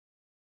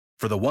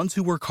For the ones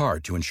who work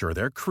hard to ensure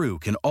their crew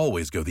can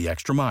always go the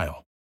extra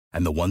mile,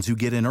 and the ones who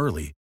get in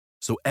early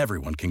so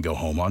everyone can go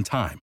home on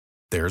time,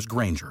 there's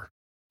Grainger,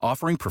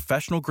 offering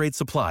professional-grade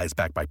supplies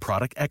backed by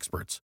product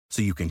experts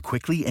so you can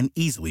quickly and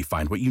easily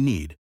find what you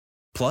need.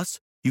 Plus,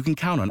 you can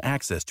count on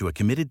access to a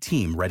committed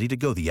team ready to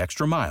go the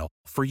extra mile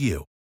for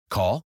you.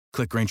 Call,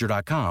 click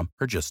Grainger.com,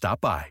 or just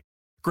stop by.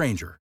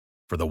 Grainger,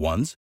 for the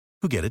ones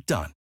who get it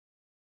done.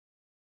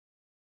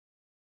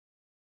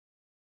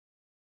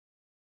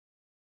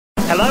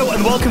 Hello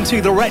and welcome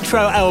to the Retro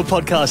Hour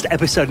podcast,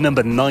 episode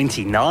number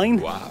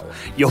 99. Wow.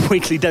 Your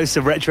weekly dose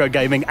of retro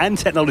gaming and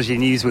technology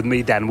news with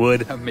me, Dan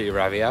Wood. And me,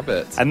 Ravi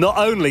Abbott. And not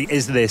only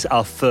is this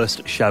our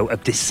first show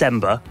of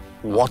December,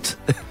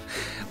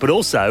 but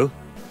also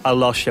our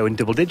last show in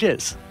double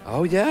digits.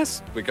 Oh,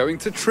 yes. We're going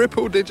to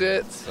triple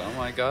digits. Oh,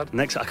 my God.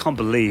 Next, I can't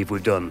believe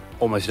we've done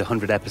almost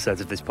 100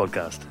 episodes of this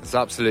podcast. It's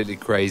absolutely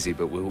crazy,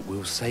 but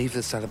we'll save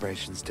the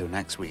celebrations till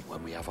next week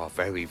when we have our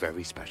very,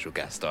 very special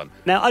guest on.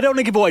 Now, I don't want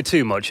to give away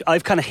too much.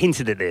 I've kind of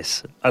hinted at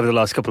this over the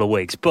last couple of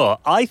weeks, but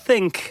I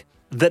think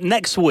that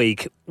next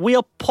week we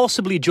are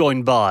possibly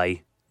joined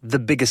by the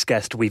biggest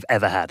guest we've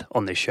ever had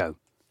on this show.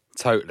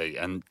 Totally.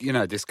 And, you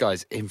know, this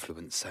guy's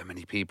influenced so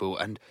many people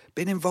and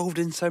been involved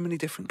in so many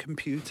different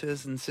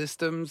computers and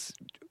systems.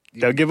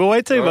 Don't give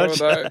away too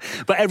much. No.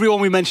 But everyone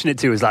we mention it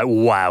to is like,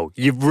 wow,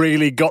 you've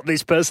really got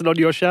this person on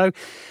your show.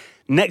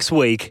 Next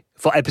week,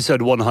 for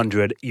episode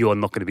 100, you are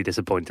not going to be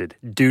disappointed.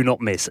 Do not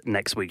miss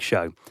next week's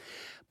show.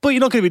 But you're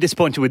not going to be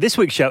disappointed with this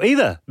week's show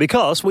either,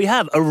 because we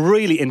have a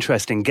really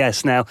interesting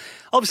guest. Now,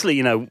 obviously,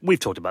 you know, we've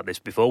talked about this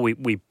before.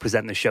 We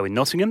present the show in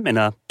Nottingham in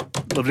a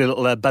lovely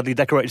little badly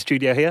decorated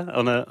studio here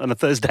on a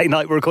Thursday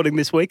night we're recording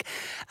this week.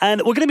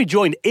 And we're going to be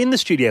joined in the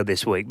studio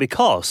this week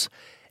because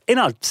in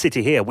our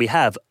city here, we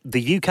have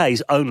the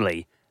UK's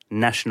only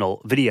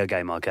national video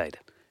game arcade.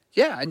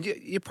 Yeah, and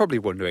you're probably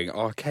wondering,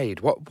 arcade,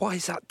 why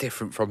is that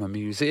different from a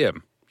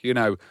museum? You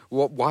know,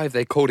 why have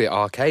they called it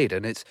arcade?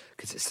 And it's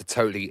because it's a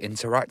totally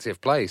interactive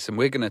place. And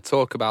we're going to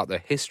talk about the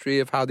history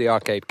of how the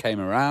arcade came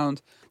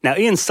around. Now,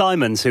 Ian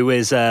Simons, who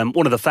is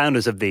one of the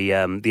founders of the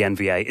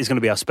NVA, is going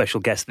to be our special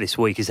guest this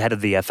week. He's head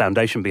of the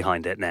foundation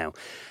behind it now.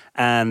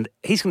 And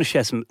he's going to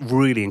share some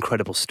really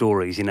incredible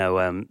stories, you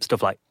know,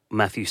 stuff like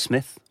Matthew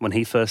Smith, when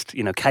he first,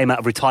 you know, came out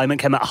of retirement,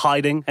 came out of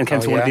hiding and came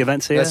to one of the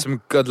events here. There's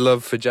some good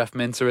love for Jeff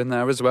Minter in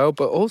there as well,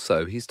 but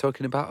also he's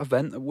talking about an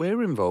event that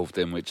we're involved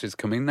in, which is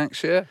coming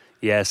next year.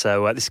 Yeah,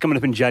 so this is coming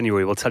up in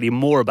January. We'll tell you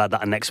more about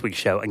that on next week's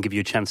show and give you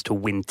a chance to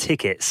win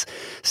tickets.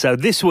 So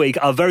this week,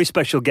 our very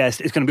special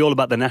guest is going to be all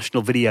about the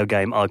National Video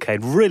Game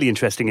Arcade. Really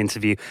interesting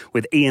interview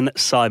with Ian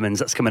Simons.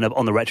 That's coming up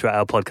on the Retro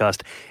Hour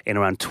podcast in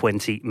around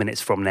 20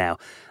 minutes from now.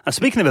 Now,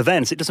 speaking of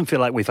events, it doesn't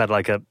feel like we've had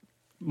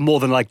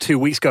more than 2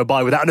 weeks go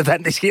by without an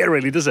event this year,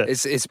 really, does it?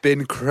 It's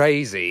been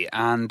crazy,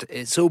 and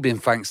it's all been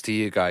thanks to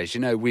you guys.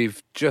 You know,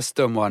 we've just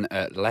done one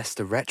at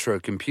Leicester Retro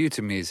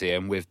Computer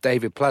Museum with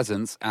David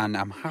Pleasance, and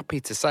I'm happy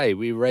to say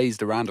we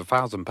raised around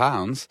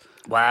 £1,000.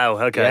 Wow,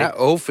 okay. Yeah,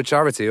 all for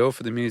charity, all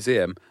for the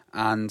museum,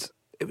 and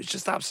it was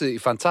just absolutely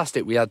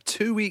fantastic. We had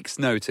 2 weeks'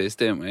 notice,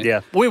 didn't we? Yeah.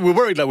 We were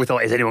worried, we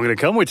thought, is anyone going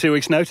to come with 2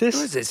 weeks' notice?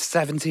 What was it,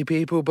 70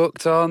 people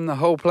booked on? The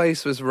whole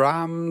place was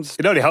rammed.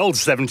 It only holds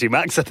 70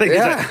 max, I think.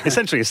 Yeah. It's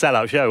essentially a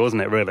sellout show,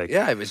 wasn't it, really?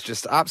 Yeah, it was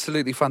just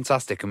absolutely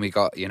fantastic. And we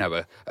got, you know,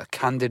 a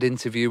candid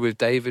interview with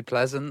David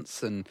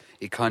Pleasance, and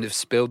he kind of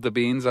spilled the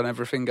beans on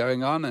everything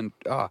going on, and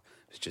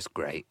it was just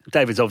great.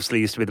 David's obviously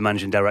used to be the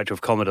managing director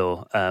of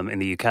Commodore in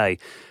the UK,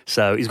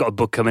 so he's got a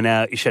book coming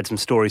out. He shared some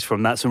stories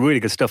from that, some really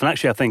good stuff. And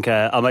actually, I think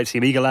our mates, the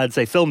Amiga lads,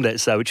 they filmed it,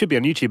 so it should be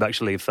on YouTube,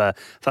 actually. If I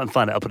can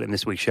find it, I'll put it in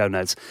this week's show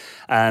notes.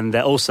 And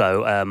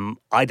also,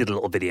 I did a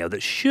little video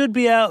that should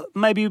be out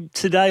maybe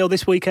today or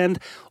this weekend,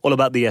 all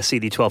about the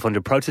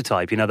CD1200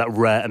 prototype, you know, that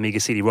rare Amiga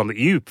CD-ROM that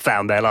you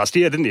found there last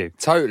year, didn't you?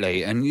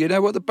 Totally. And you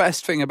know what the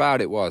best thing about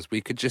it was?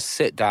 We could just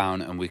sit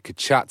down and we could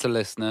chat to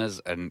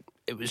listeners, and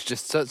it was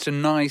just such a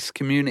nice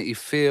community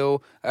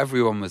feel.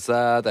 Everyone was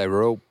there. They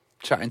were all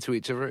chatting to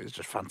each other. It was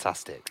just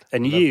fantastic.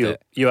 And you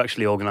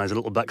actually organised a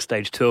little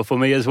backstage tour for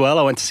me as well.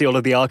 I went to see all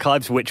of the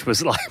archives, which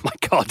was like, my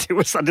God,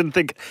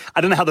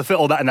 I don't know how they fit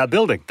all that in that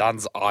building.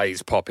 Dan's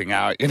eyes popping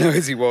out, you know,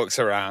 as he walks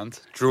around,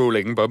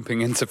 drooling,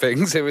 bumping into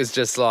things. It was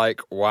just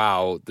like,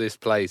 wow, this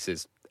place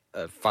is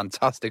a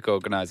fantastic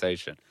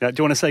organisation. Do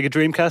you want a Sega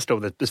Dreamcast?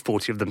 Oh, there's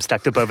 40 of them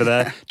stacked up over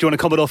there. Do you want a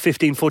Commodore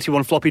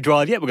 1541 floppy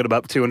drive? Yeah, we've got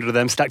about 200 of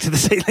them stacked to the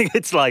ceiling.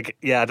 It's like,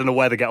 yeah, I don't know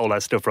where they get all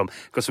that stuff from.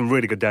 Got some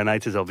really good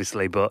donators,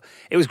 obviously, but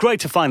it was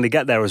great to finally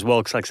get there as well,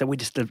 because like I said, we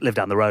just live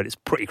down the road. It's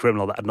pretty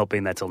criminal that I'd not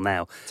been there till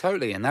now.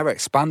 Totally, and they're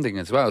expanding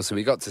as well, so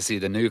we got to see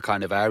the new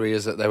kind of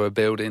areas that they were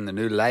building, the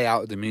new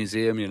layout of the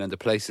museum. You know, the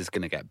place is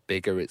going to get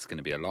bigger. It's going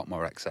to be a lot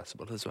more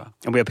accessible as well.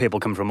 And we had people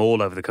come from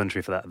all over the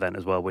country for that event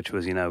as well, which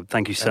was, you know,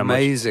 thank you so much.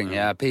 Amazing,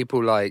 yeah.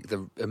 People like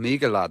the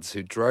Amiga lads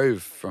who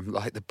drove from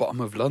like the bottom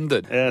of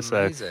London. Yeah,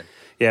 amazing.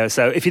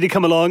 So if you did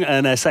come along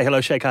and say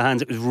hello, shake our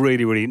hands, it was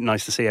really, really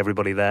nice to see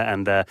everybody there.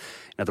 And you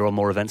know, there are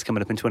more events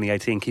coming up in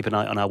 2018. Keep an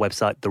eye on our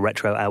website,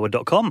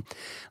 theretrohour.com.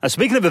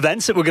 Speaking of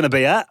events that we're going to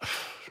be at,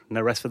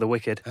 no rest for the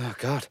wicked. Oh,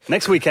 God.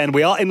 Next weekend,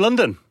 we are in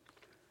London.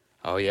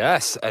 Oh,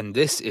 yes, and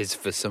this is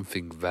for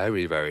something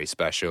very, very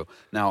special.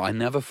 Now, I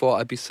never thought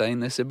I'd be saying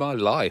this in my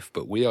life,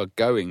 but we are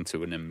going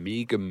to an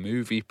Amiga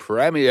movie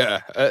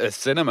premiere at a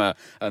cinema,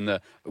 and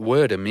the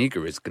word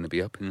Amiga is going to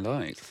be up in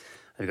lights.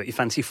 Have you got your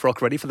fancy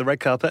frock ready for the red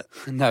carpet?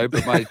 No,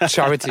 but my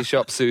charity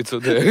shop suit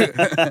will do.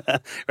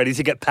 Ready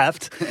to get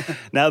papped?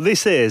 Now,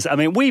 this is, I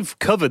mean, we've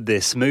covered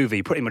this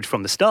movie pretty much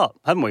from the start,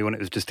 haven't we, when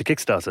it was just a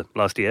Kickstarter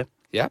last year?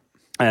 Yeah.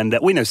 And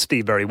we know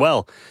Steve very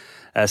well.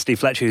 Steve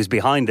Fletcher, who's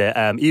behind it,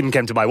 he even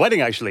came to my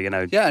wedding, actually, you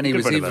know. Yeah, and he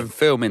was even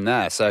filming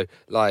there. So,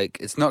 like,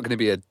 it's not going to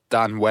be a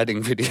Dan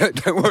wedding video.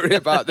 Don't worry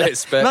about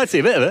this. But might see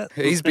a bit of it.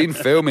 He's been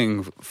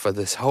filming for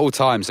this whole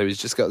time, so he's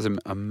just got some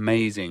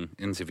amazing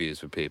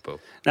interviews with people.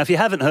 Now, if you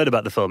haven't heard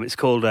about the film, it's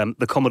called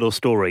The Commodore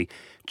Story,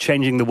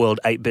 Changing the World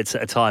 8 Bits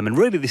at a Time. And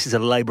really, this is a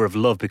labour of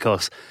love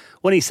because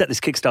when he set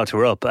this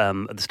Kickstarter up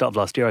at the start of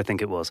last year, I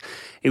think it was,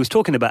 he was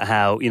talking about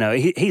how, you know,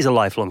 he's a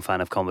lifelong fan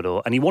of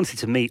Commodore and he wanted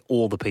to meet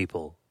all the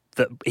people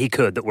that he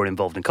could that were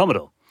involved in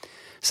Commodore.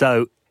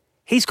 So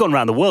he's gone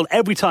around the world.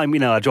 Every time, you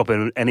know, I drop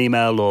him an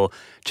email or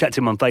chat to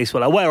him on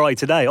Facebook, like, where are you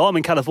today? Oh, I'm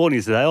in California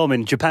today. Oh, I'm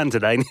in Japan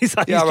today. And he's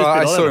like, yeah, well,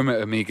 I saw him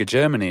at Amiga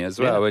Germany as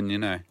well, and, you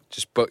know,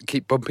 just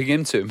keep bumping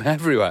into him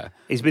everywhere.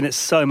 He's been at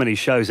so many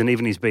shows, and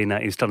even he's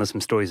telling us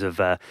some stories of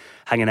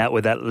hanging out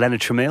with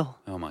Leonard Tramiel.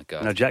 Oh, my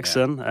God. You know,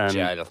 Jackson.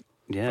 Yeah.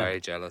 Yeah. Very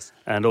jealous.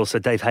 And also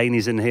Dave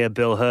Haney's in here,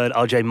 Bill Hurd,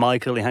 RJ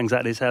Michael, he hangs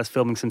out at his house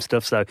filming some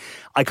stuff. So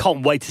I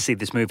can't wait to see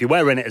this movie.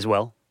 We're in it as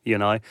well, you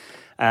and I.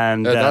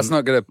 And that's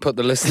not going to put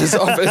the listeners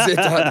off, is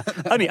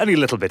it? only a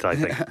little bit, I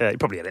think. You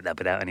probably edit that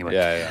bit out anyway.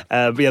 Yeah.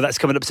 But yeah, that's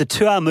coming up. It's a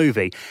 2-hour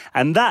movie.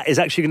 And that is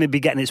actually going to be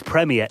getting its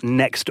premiere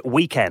next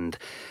weekend.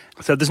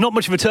 So there's not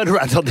much of a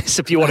turnaround on this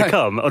if you want to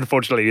come.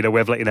 Unfortunately, you know,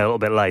 we've let you know a little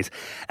bit late.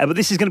 But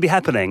this is going to be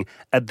happening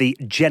at the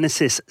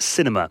Genesis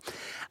Cinema.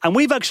 And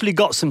we've actually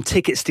got some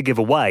tickets to give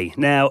away.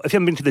 Now, if you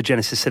haven't been to the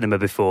Genesis Cinema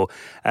before,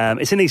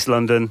 it's in East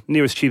London.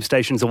 Nearest tube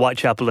stations are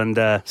Whitechapel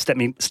and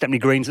Stepney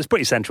Green. So it's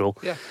pretty central.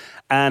 Yeah.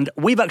 And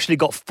we've actually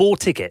got 4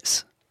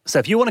 tickets. So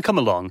if you want to come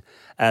along,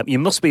 you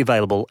must be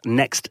available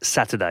next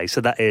Saturday.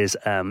 So that is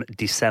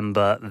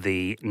December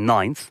the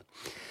 9th.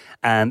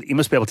 And you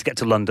must be able to get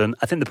to London.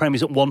 I think the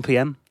premiere's at 1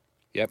 p.m.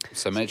 Yep,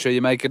 so make sure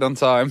you make it on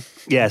time.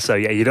 Yeah,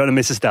 you don't want to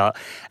miss a start.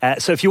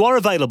 So if you are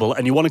available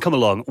and you want to come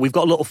along, we've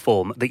got a little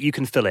form that you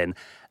can fill in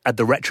at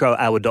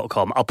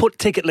theretrohour.com. I'll put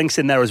ticket links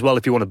in there as well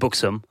if you want to book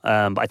some,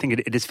 but I think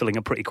it is filling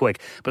up pretty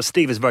quick. But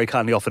Steve has very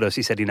kindly offered us,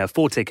 he said,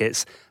 4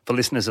 tickets for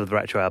listeners of the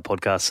Retro Hour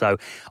podcast. So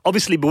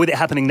obviously, but with it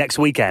happening next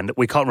weekend,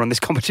 we can't run this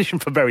competition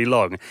for very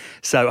long.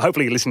 So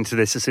hopefully you're listening to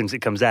this as soon as it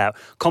comes out.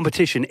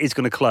 Competition is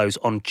going to close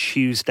on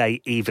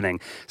Tuesday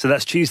evening. So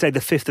that's Tuesday the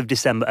 5th of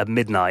December at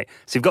midnight.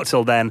 So you've got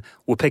till then.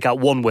 We'll pick out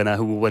one winner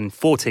who will win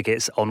 4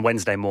 tickets on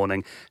Wednesday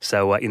morning.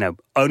 So,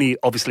 only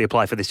obviously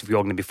apply for this if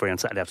you're going to be free on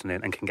Saturday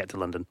afternoon and can get to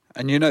London.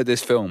 And you know,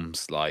 this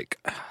film's like,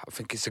 I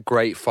think it's a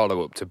great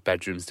follow-up to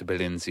Bedrooms to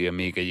Billions, the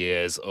Amiga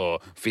years, or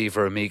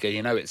Viva Amiga.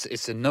 You know,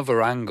 it's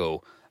another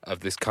angle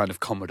of this kind of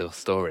Commodore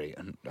story,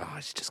 and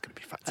it's just going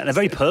to be fantastic. And a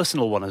very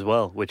personal one as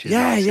well, which is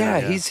nice, yeah.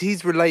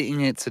 He's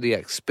relating it to the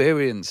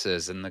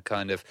experiences and the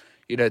kind of,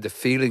 the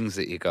feelings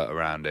that you got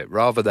around it,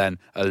 rather than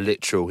a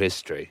literal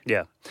history.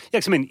 Yeah.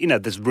 Yeah,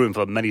 because, there's room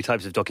for many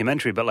types of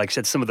documentary, but like I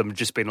said, some of them have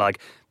just been like,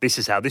 this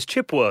is how this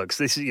chip works.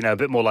 This is, a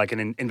bit more like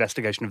an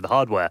investigation of the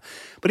hardware.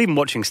 But even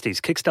watching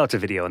Steve's Kickstarter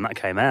video, and that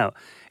came out,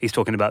 he's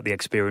talking about the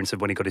experience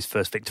of when he got his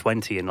first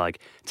VIC-20 and, like,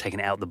 taking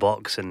it out the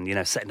box and,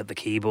 setting up the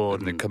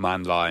keyboard. And the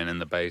command line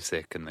and the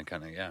basic and the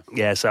kind of,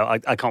 Yeah, so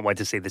I can't wait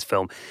to see this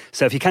film.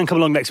 So if you can come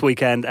along next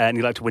weekend and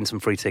you'd like to win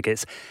some free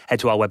tickets, head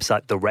to our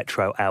website,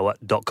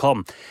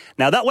 theretrohour.com.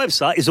 Now, that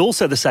website is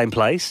also the same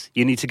place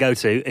you need to go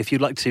to if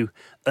you'd like to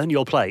earn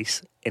your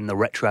place in the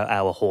Retro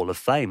Hour Hall of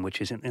Fame,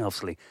 which is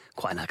obviously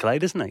quite an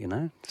accolade, isn't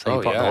it, So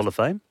you're part of the Hall of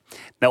Fame.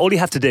 Now, all you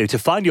have to do to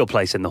find your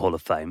place in the Hall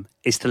of Fame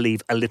is to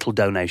leave a little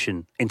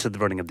donation into the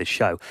running of this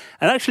show.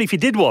 And actually, if you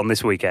did one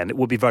this weekend, it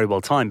would be very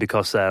well timed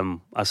because our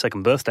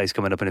second birthday is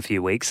coming up in a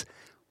few weeks.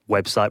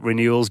 Website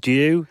renewals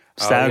due,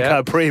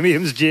 SoundCloud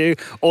premiums due.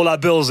 All our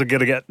bills are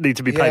going to need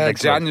to be paid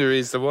next month.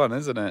 January's the one,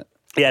 isn't it?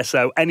 Yeah,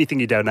 so anything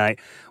you donate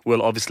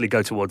will obviously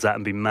go towards that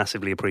and be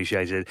massively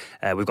appreciated.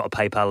 We've got a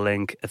PayPal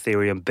link,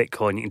 Ethereum,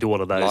 Bitcoin, you can do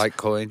all of those.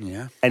 Litecoin,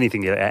 yeah.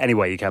 Anything, any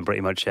way you can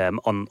pretty much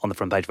on the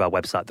front page of our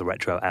website,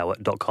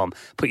 theretrohour.com.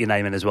 Put your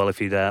name in as well if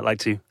you'd like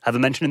to have a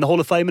mention in the Hall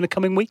of Fame in the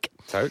coming week.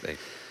 Totally.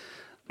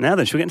 Now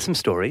then, shall we get into some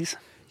stories?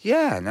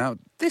 Yeah, now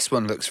this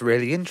one looks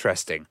really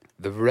interesting.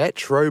 The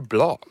retro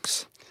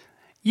blocks.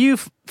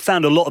 You've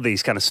found a lot of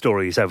these kind of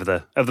stories over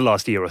the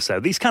last year or so.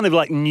 These kind of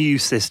like new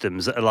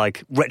systems that are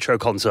like retro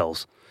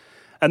consoles.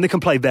 And they can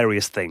play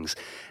various things.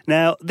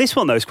 Now, this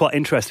one, though, is quite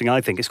interesting,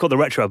 I think. It's called the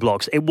Retro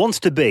Blocks. It wants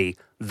to be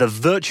the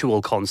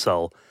virtual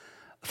console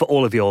for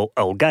all of your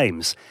old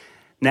games.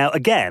 Now,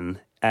 again,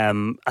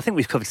 I think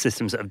we've covered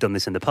systems that have done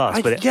this in the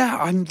past.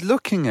 I'm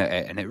looking at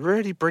it, and it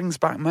really brings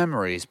back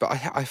memories. But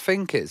I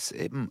think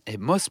it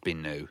must be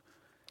new.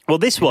 Well,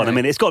 this one, I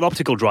mean, it's got an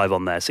optical drive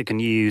on there, so it can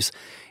use,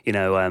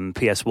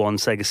 PS1,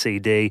 Sega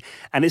CD,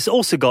 and it's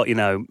also got,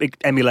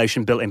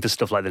 emulation built in for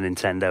stuff like the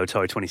Nintendo,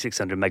 Atari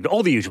 2600 Meg,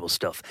 all the usual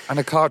stuff. And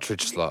a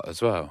cartridge slot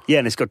as well. Yeah,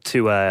 and it's got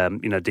two,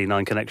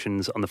 D9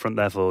 connections on the front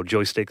there for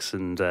joysticks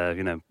and,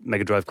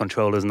 Mega Drive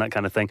controllers and that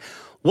kind of thing.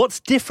 What's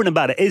different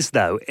about it is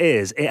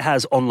it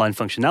has online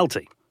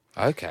functionality.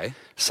 Okay.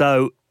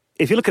 So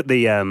if you look at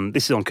the,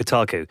 this is on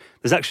Kotaku,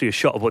 there's actually a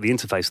shot of what the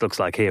interface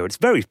looks like here. It's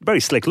very, very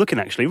slick looking,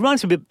 actually. It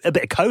reminds me a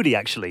bit of Kodi,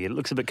 actually. It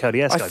looks a bit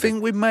Kodi-esque. I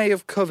think we may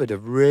have covered a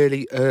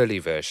really early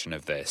version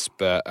of this,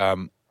 but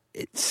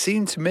it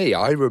seemed to me,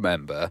 I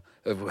remember,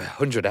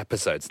 100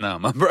 episodes now,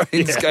 my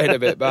brain's going a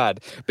bit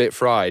bad, a bit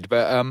fried,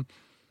 but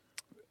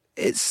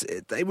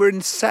they were in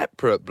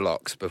separate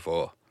blocks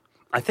before.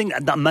 I think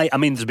that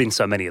there's been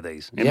so many of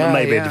these. It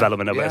may be a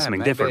development of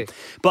something different.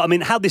 But,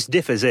 how this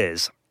differs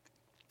is,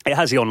 it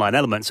has the online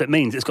element, so it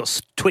means it's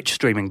got Twitch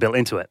streaming built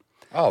into it.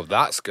 Oh,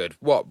 that's good.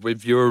 What,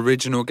 with your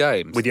original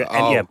games? With your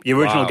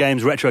original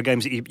games, retro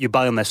games that you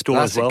buy on their store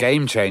as well. That's a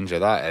game changer,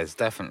 that is,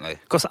 definitely.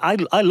 Because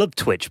I love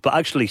Twitch, but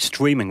actually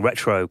streaming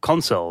retro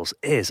consoles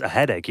is a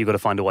headache. You've got to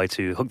find a way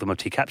to hook them up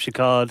to your capture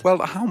card. Well,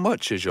 how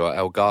much is your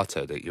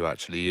Elgato that you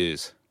actually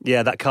use?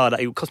 Yeah, that card,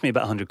 it cost me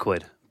about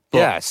 £100.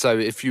 But, so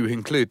if you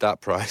include that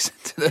price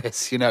into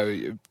this,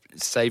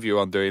 save you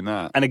on doing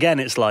that. And again,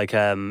 it's like,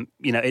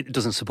 it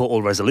doesn't support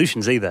all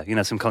resolutions either.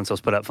 Some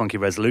consoles put out funky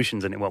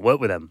resolutions and it won't work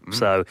with them.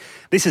 So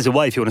this is a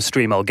way, if you want to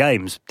stream old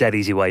games, dead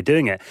easy way of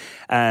doing it.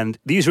 And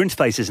the user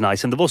interface is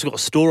nice. And they've also got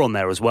a store on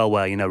there as well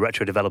where,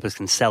 retro developers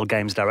can sell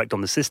games direct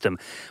on the system.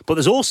 But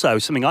there's also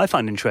something I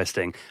find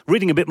interesting.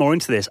 Reading a bit more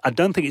into this, I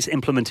don't think it's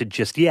implemented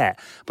just yet,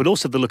 but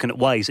also they're looking at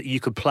ways that you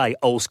could play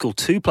old school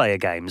two-player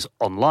games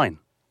online.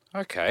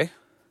 Okay.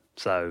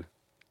 So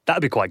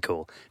that'd be quite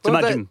cool.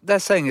 Well, they're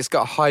saying it's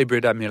got a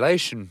hybrid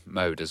emulation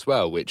mode as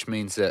well, which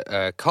means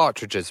that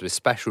cartridges with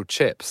special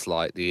chips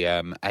like the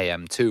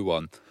AM2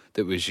 one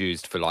that was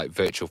used for like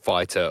Virtual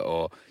Fighter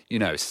or,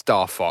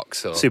 Star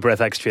Fox or Super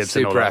FX chips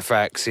Super and all that.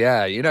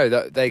 FX,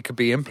 that they could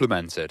be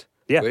implemented,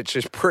 which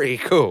is pretty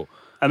cool.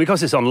 And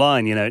because it's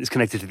online, it's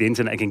connected to the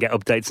internet, it can get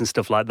updates and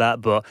stuff like that.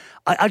 But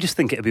I just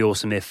think it'd be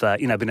awesome if,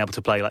 being able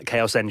to play like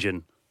Chaos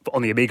Engine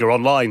on the Amiga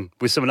online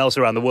with someone else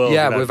around the world.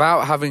 Yeah,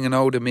 without having an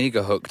old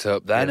Amiga hooked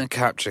up, then a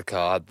capture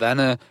card, then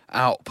a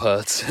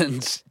output,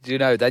 and,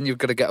 then you've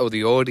got to get all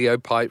the audio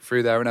pipe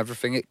through there and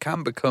everything. It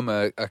can become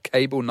a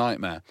cable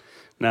nightmare.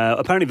 Now,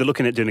 apparently they're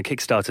looking at doing a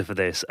Kickstarter for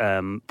this,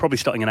 probably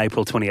starting in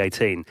April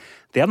 2018.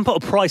 They haven't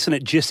put a price on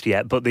it just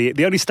yet, but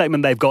the only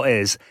statement they've got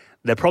is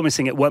they're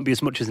promising it won't be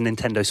as much as a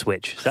Nintendo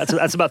Switch. So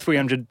that's about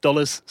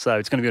 $300, so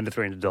it's going to be under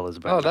 $300.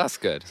 Apparently. Oh, that's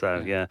good. So,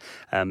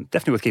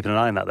 definitely worth keeping an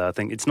eye on that, though. I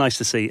think it's nice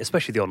to see,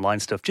 especially the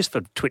online stuff. Just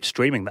for Twitch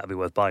streaming, that'd be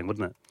worth buying,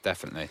 wouldn't it?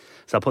 Definitely.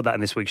 So I'll put that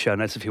in this week's show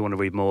notes if you want to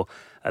read more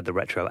at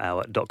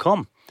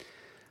theretrohour.com.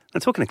 Now,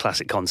 talking of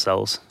classic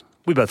consoles,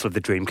 we both love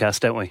the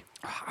Dreamcast, don't we?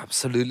 I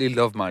absolutely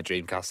love my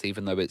Dreamcast,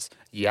 even though it's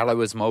yellow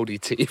as mouldy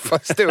teeth. I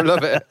still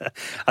love it.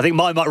 I think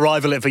mine might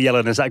rival it for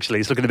yellowness, actually.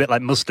 It's looking a bit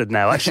like mustard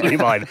now, actually,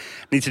 mine.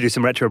 Need to do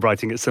some retro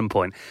brighting at some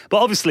point. But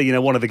obviously,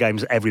 one of the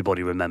games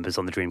everybody remembers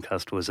on the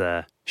Dreamcast was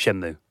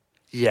Shenmue.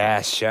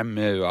 Yes,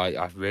 Shenmue.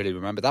 I really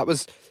remember. That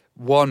was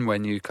one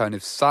when you kind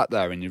of sat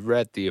there and you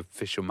read the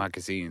official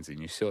magazines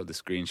and you saw the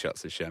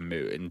screenshots of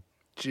Shenmue and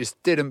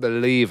just didn't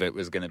believe it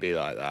was going to be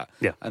like that.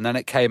 Yeah. And then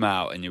it came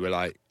out and you were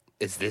like,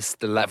 is this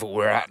the level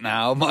we're at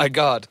now? My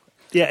God.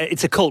 Yeah,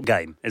 it's a cult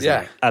game, isn't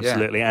it?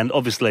 Absolutely. Yeah. And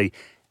obviously,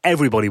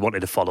 everybody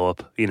wanted a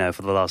follow-up,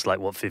 for the last,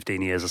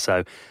 15 years or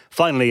so.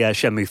 Finally,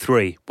 Shenmue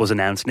 3 was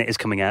announced, and it is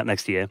coming out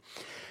next year.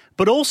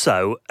 But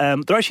also,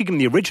 they're actually giving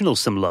the original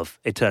some love,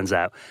 it turns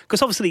out.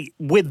 Because obviously,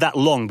 with that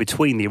long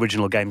between the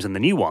original games and the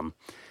new one,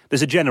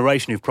 there's a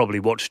generation who've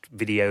probably watched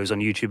videos on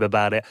YouTube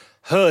about it,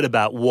 heard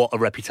about what a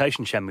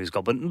reputation Shenmue's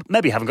got, but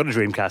maybe haven't got a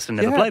Dreamcast and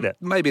never played it.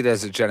 Maybe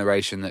there's a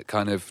generation that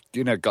kind of,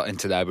 got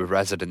into there with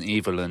Resident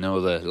Evil and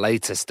all the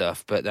later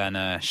stuff, but then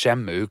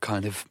Shenmue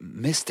kind of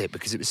missed it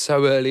because it was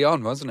so early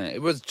on, wasn't it?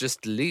 It was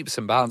just leaps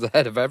and bounds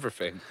ahead of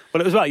everything.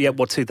 Well, it was about,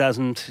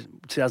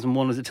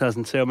 2001, was it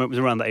 2002? I mean, it was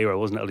around that era,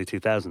 wasn't it? Early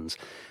 2000s.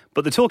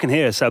 But they're talking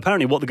here, so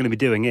apparently what they're going to be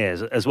doing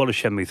is, as well as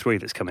Shenmue 3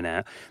 that's coming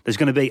out, there's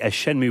going to be a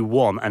Shenmue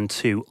 1 and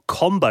 2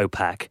 combo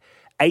pack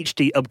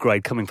HD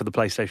upgrade coming for the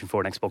PlayStation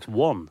 4 and Xbox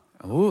One.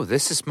 Oh,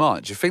 this is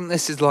smart. Do you think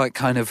this is like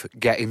kind of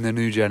getting the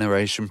new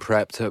generation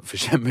prepped up for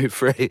Shenmue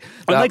 3?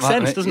 Well, it makes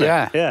sense, doesn't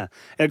it? Yeah.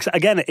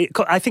 Again,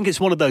 I think it's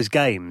one of those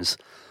games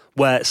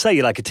where, say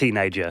you're like a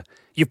teenager,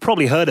 you've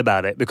probably heard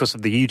about it because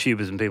of the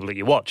YouTubers and people that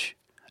you watch,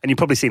 and you've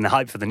probably seen the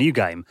hype for the new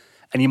game.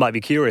 And you might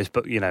be curious,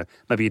 but,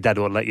 maybe your dad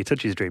won't let you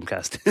touch his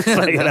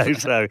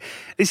Dreamcast. So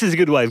this is a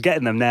good way of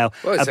getting them now.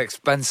 Well, it's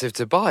expensive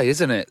to buy,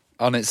 isn't it?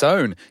 On its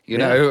own,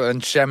 know,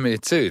 and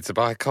Shenmue 2, to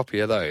buy a copy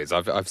of those.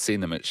 I've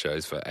seen them at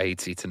shows for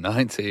 80 to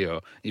 90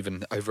 or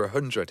even over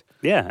 100.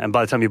 Yeah, and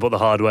by the time you bought the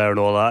hardware and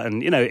all that,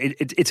 and,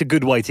 it's a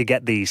good way to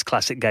get these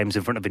classic games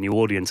in front of a new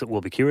audience that will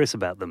be curious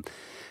about them.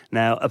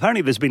 Now,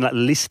 apparently there's been,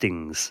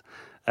 listings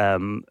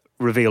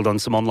revealed on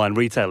some online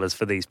retailers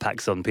for these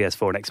packs on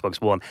PS4 and Xbox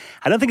One.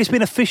 I don't think it's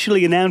been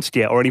officially announced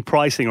yet or any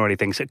pricing or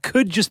anything, so it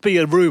could just be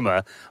a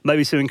rumour,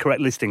 maybe some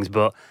incorrect listings,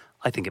 but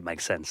I think it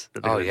makes sense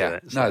that they're going to do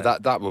it. So. No,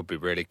 that would be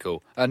really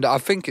cool. And I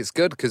think it's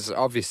good because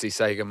obviously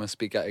Sega must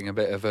be getting a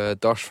bit of a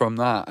dosh from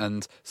that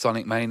and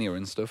Sonic Mania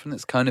and stuff, and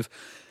it's kind of...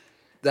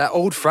 Their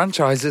old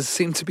franchises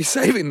seem to be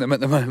saving them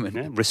at the moment.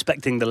 Yeah,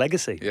 respecting the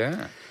legacy.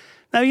 Yeah.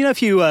 Now,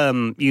 if you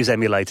use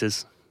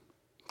emulators,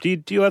 do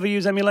you ever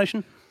use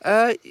emulation?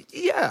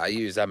 Yeah, I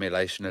use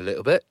emulation a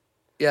little bit.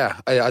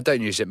 Yeah, I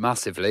don't use it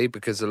massively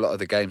because a lot of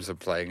the games I'm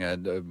playing are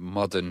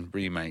modern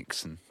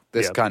remakes and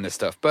this kind of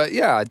stuff. But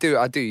yeah, I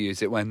do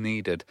use it when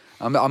needed.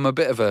 I'm a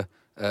bit of a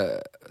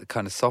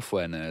kind of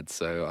software nerd,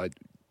 so I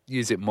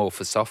use it more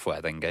for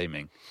software than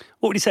gaming.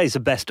 What would you say is the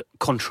best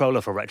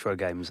controller for retro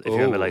games if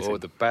you're emulating?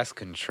 The best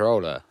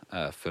controller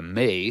for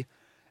me,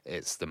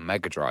 it's the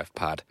Mega Drive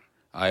pad.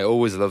 I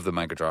always love the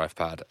Mega Drive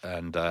pad,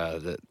 and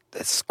the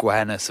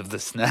squareness of the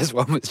SNES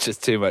one was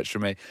just too much for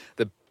me.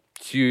 The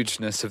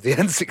hugeness of the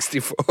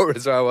N64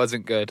 as well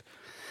wasn't good.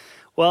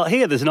 Well,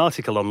 here there's an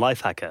article on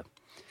Lifehacker,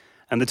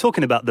 and they're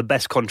talking about the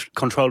best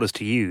controllers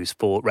to use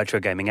for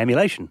retro gaming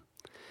emulation.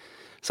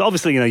 So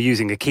obviously,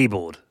 using a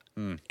keyboard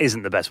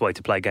isn't the best way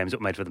to play games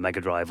that were made for the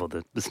Mega Drive or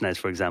the SNES,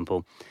 for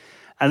example.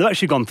 And they've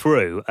actually gone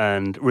through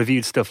and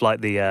reviewed stuff like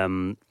the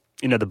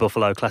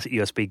Buffalo Classic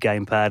USB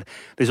gamepad.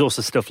 There's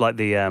also stuff like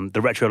the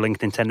RetroLink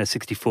Nintendo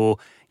 64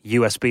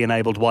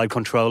 USB-enabled wide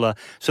controller.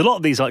 So a lot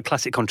of these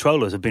classic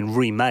controllers have been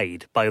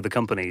remade by other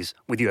companies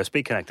with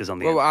USB connectors on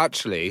the end. Well,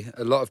 actually,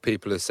 a lot of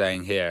people are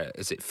saying here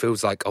is it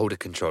feels like older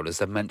controllers.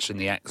 They've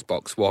mentioned the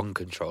Xbox One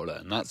controller,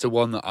 and that's the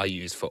one that I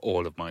use for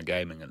all of my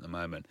gaming at the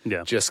moment.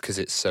 Yeah. Just because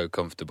it's so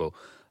comfortable.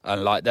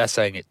 And they're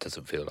saying it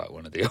doesn't feel like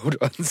one of the old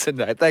ones, and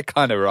they're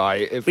kind of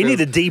right. You need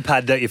a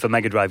D-pad, don't you, for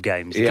Mega Drive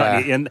games? Yeah.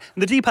 And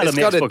the D-pad on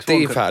the Xbox One... It's got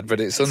a D-pad, but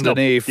it's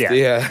underneath.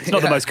 It's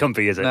not the most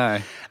comfy, is it?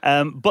 No.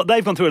 But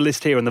they've gone through a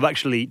list here, and they've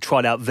actually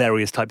tried out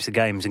various types of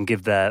games and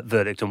give their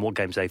verdict on what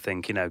games they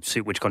think,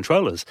 suit which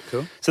controllers.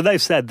 Cool. So they've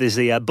said there's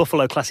the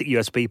Buffalo Classic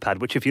USB pad,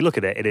 which if you look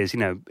at it, it is,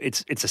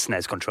 it's a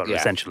SNES controller,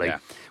 essentially,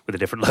 with a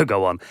different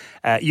logo on.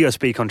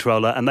 USB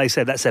controller, and they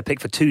said that's their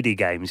pick for 2D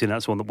games.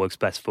 That's one that works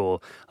best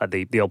for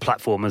the old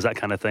platformers, that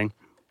kind of thing.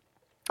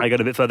 I got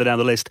a bit further down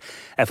the list.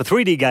 For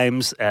 3D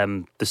games,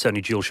 the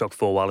Sony DualShock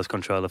 4 wireless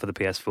controller for the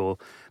PS4,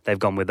 they've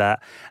gone with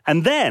that.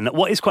 And then,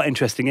 what is quite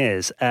interesting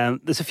is,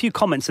 there's a few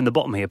comments in the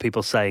bottom here,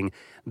 people saying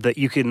that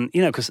you can,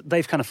 because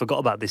they've kind of forgot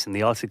about this in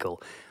the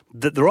article,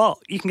 that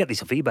you can get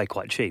these off eBay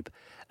quite cheap.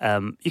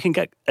 You can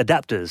get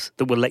adapters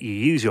that will let you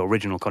use your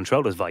original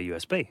controllers via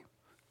USB.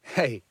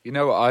 Hey, you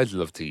know what I'd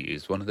love to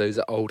use? One of those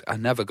old, I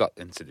never got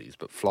into these,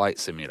 but flight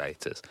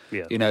simulators.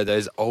 Yeah.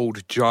 Those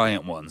old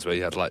giant ones where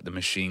you had the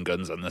machine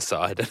guns on the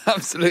side and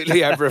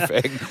absolutely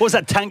everything. What was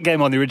that tank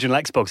game on the original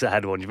Xbox that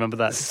had one? Do you remember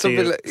that?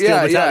 Steel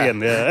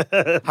Battalion,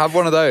 yeah. Have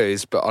one of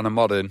those, but on a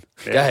modern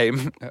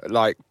game,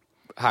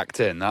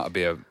 hacked in. That would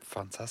be a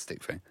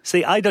fantastic thing.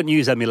 See, I don't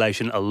use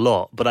emulation a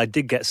lot, but I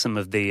did get some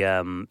of the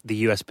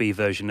USB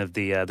version of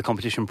the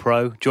Competition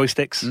Pro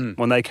joysticks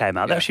when they came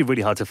out. They're actually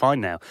really hard to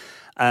find now.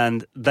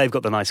 And they've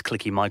got the nice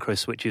clicky micro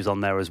switches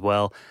on there as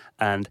well.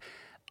 And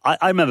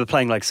I remember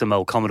playing some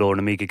old Commodore and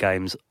Amiga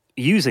games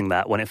using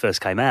that when it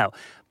first came out.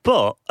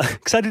 But,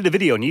 because I did a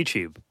video on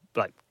YouTube,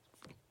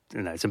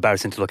 it's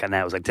embarrassing to look at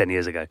now, it was 10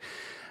 years ago.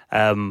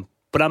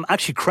 But I'm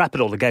actually crap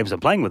at all the games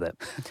I'm playing with it.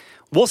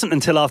 Wasn't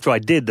until after I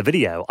did the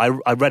video,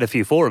 I read a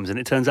few forums, and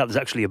it turns out there's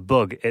actually a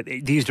bug.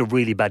 It used a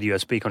really bad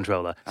USB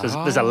controller. So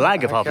there's a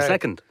lag of half a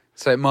second.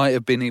 So it might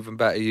have been even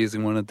better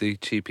using one of the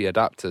cheapy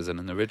adapters than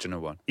an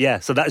original one. Yeah,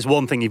 so that is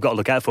one thing you've got to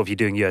look out for if you're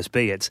doing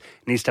USB. It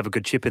needs to have a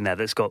good chip in there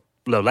that's got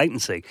low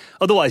latency.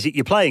 Otherwise,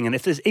 you're playing, and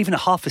if there's even a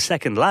half a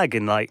second lag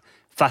in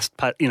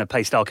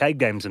fast-paced arcade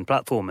games and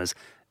platformers,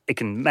 it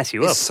can mess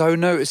you up. It's so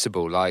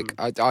noticeable.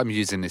 I'm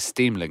using this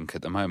Steam Link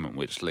at the moment,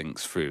 which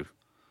links through,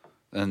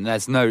 and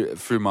there's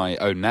through my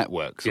own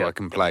network, so I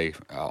can play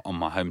on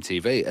my home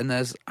TV, and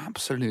there's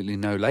absolutely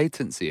no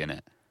latency in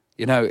it.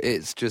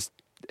 It's just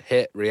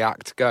hit,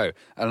 react, go.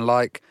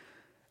 And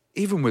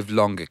even with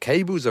longer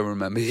cables, I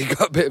remember you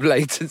got a bit of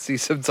latency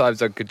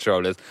sometimes on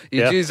controllers.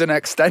 You'd use an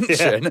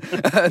extension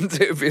and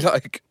it would be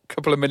a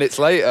couple of minutes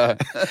later.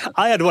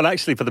 I had one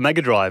actually for the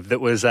Mega Drive that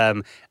was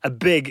a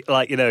big,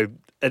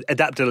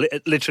 adapter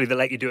literally that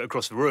let you do it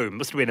across the room.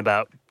 Must have been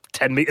about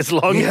 10 metres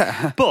long.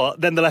 Yeah.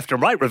 But then the left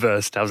and right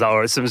reversed. I was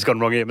like, something's gone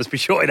wrong here. It must be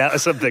shorted out or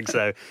something.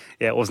 So,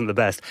 it wasn't the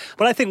best.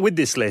 But I think with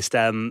this list,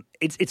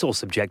 it's all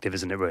subjective,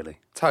 isn't it, really?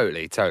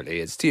 Totally.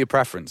 It's to your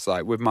preference.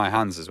 With my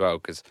hands as well,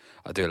 because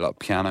I do a lot of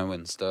piano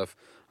and stuff.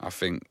 I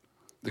think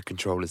the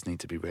controllers need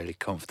to be really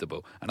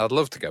comfortable. And I'd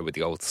love to go with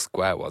the old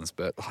square ones,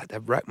 but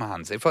they'd wreck my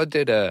hands. If I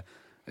did a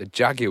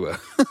Jaguar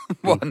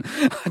one,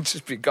 I'd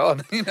just be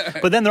gone.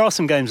 But then there are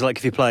some games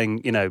if you're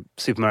playing,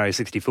 Super Mario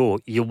 64,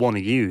 you'll want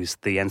to use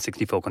the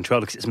N64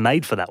 controller because it's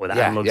made for that with that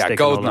analog stick.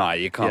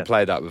 GoldenEye, you can't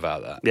play that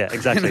without that. Yeah,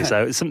 exactly.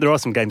 So there are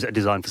some games that are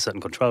designed for certain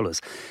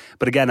controllers.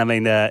 But again,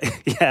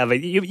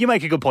 you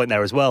make a good point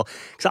there as well.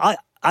 So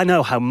I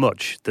know how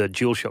much the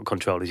DualShock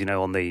controllers,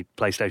 on the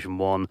PlayStation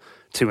 1,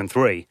 2 and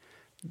 3,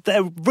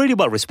 they're really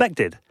well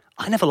respected.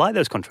 I never liked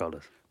those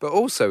controllers. But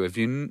also, have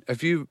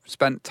you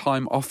spent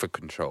time off a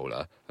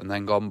controller and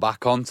then gone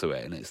back onto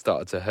it and it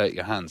started to hurt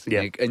your hands?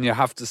 And you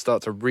have to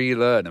start to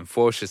relearn and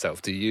force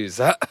yourself to use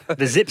that.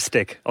 The zip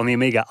stick on the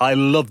Amiga, I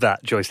loved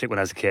that joystick when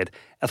I was a kid.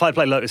 If I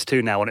play Lotus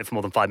 2 now on it for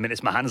more than 5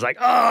 minutes, my hand's like,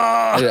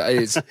 ah! Yeah,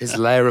 his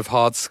layer of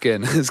hard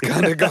skin has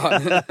kind of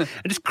gone. I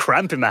just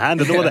cramp in my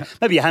hand.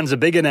 Maybe your hands are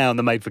bigger now and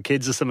they're made for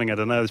kids or something. I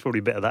don't know. There's probably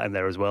a bit of that in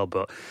there as well.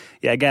 But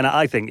yeah, again,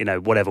 I think,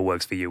 whatever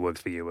works for you,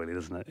 really,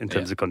 doesn't it? In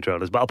terms of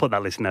controllers. But I'll put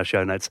that list in our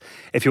show notes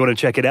if you want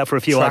to check it out for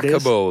a few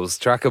ideas.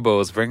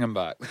 Trackables, bring them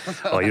back.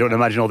 Oh, you don't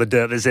imagine all the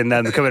dirt that's in there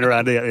and coming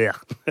around here.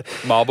 Yeah.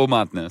 Marble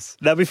madness.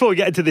 Now, before we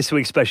get into this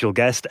week's special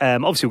guest,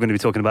 obviously we're going to be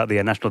talking about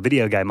the National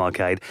Video Game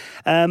Arcade.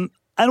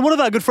 And one of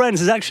our good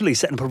friends is actually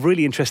setting up a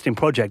really interesting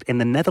project in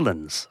the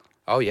Netherlands.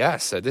 Oh, yeah.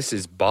 So this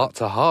is Bart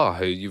Tahar,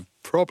 who you've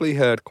probably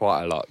heard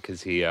quite a lot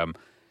because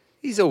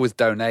he's always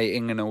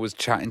donating and always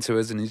chatting to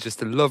us, and he's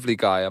just a lovely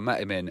guy. I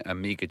met him in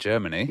Amiga,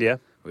 Germany,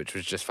 which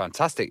was just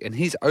fantastic. And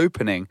he's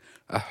opening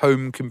a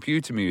home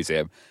computer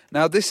museum.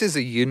 Now, this is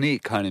a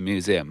unique kind of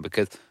museum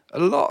because a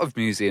lot of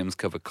museums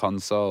cover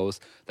consoles,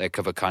 they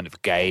cover kind of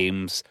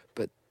games,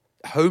 but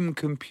home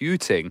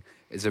computing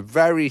is a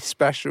very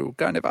special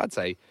kind of, I'd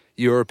say,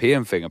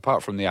 European thing,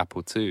 apart from the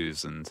Apple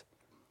IIs. And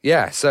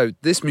yeah, so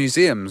this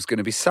museum's going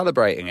to be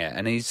celebrating it,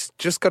 and he's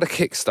just got a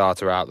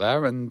Kickstarter out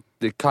there, and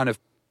the kind of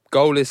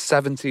goal is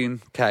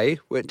 17k,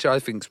 which I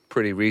think is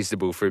pretty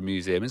reasonable for a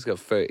museum. It's got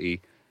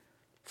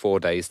 34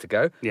 days to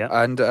go. Yeah.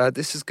 And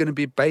this is going to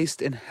be based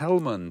in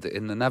Helmond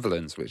in the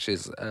Netherlands, which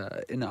is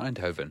in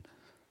Eindhoven.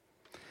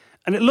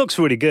 And it looks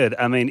really good.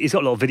 I mean, he's got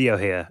a little video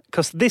here,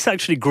 because this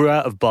actually grew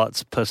out of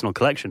Bart's personal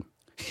collection.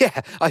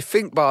 Yeah, I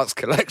think Bart's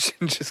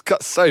collection just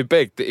got so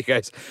big that he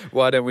goes,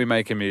 why don't we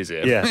make a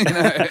museum?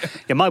 Yeah,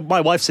 yeah. My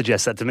wife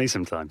suggests that to me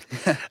sometimes.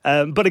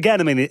 But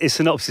again, I mean, his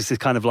synopsis is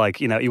kind of like,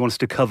 he wants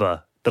to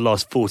cover the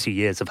last 40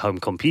 years of home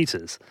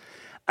computers.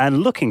 And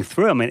looking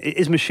through, I mean,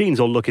 his machines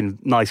all look in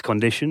nice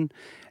condition.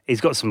 He's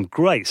got some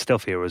great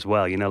stuff here as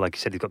well. Like you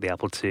said, he's got the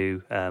Apple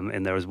II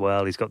in there as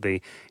well. He's got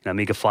the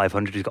Amiga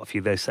 500. He's got a few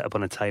of those set up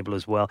on a table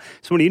as well.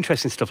 Some really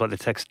interesting stuff like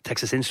the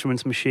Texas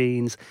Instruments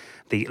machines,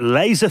 the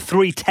Laser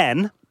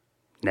 310.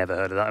 Never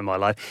heard of that in my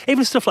life.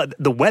 Even stuff like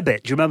the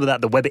Webbit. Do you remember that?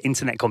 The Webbit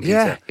Internet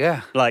computer.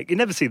 Yeah. Like, you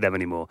never see them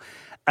anymore.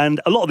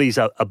 And a lot of these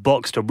are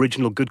boxed,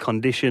 original, good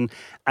condition.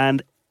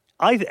 And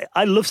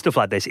I love stuff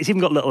like this. It's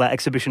even got a little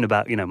exhibition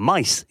about,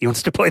 mice he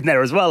wants to put in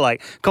there as well,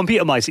 like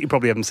computer mice that you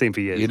probably haven't seen for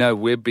years.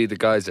 We'd be the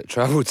guys that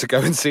travel to go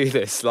and see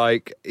this.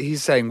 Like,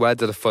 he's saying, where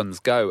do the funds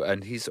go?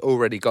 And he's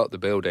already got the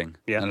building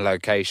and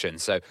location.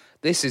 So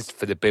this is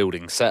for the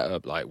building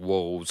setup, like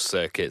walls,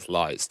 circuits,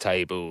 lights,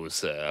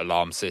 tables,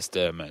 alarm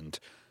system. And,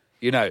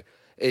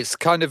 it's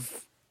kind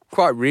of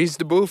quite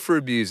reasonable for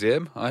a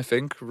museum, I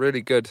think. Really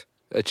good,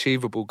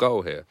 achievable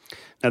goal here.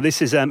 Now,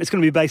 this is it's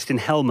going to be based in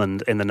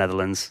Helmond in the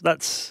Netherlands.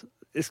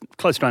 It's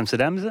close to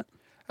Amsterdam, is it?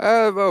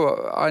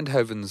 Well,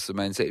 Eindhoven's the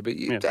main city, but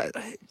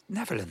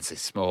Netherlands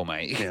is small,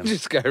 mate. You can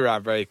just go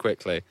around very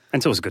quickly. And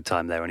it's always a good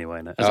time there anyway,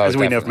 isn't it? As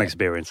we know from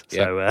experience.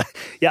 So,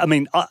 I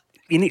mean,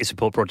 you need to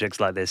support projects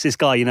like this. This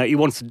guy, he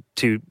wants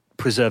to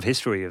preserve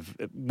history of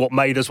what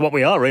made us what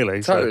we are,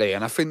 really. Totally,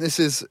 and I think this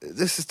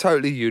is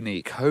totally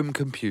unique. Home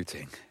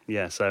computing.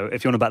 Yeah, so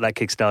if you want to back that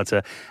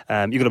Kickstarter,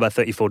 you've got about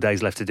 34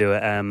 days left to do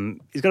it.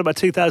 He's got about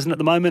 2,000 at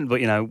the moment, but,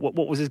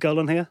 what was his goal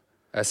on here?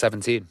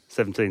 17.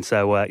 17,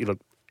 so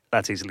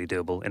that's easily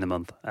doable in a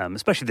month,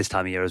 especially this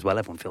time of year as well.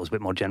 Everyone feels a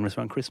bit more generous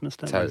around Christmas,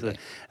 don't totally.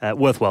 they?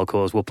 Worthwhile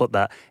cause. We'll put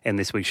that in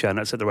this week's show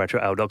notes at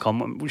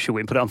theretrohour.com. Should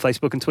we put it on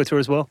Facebook and Twitter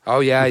as well? Oh,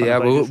 yeah.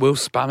 We'll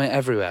spam it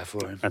everywhere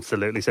for him.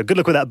 Absolutely. So good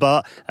luck with that,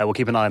 Bart. We'll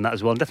keep an eye on that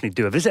as well. And definitely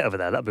do a visit over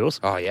there. That'd be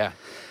awesome. Oh, yeah.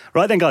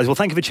 Right then, guys. Well,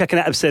 thank you for checking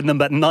out episode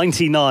number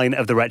 99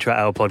 of the Retro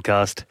Hour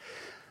podcast.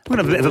 We're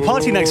going to have a bit of a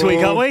party next week,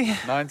 aren't we?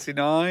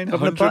 99,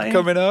 100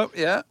 coming up,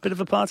 yeah. Bit of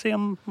a party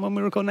when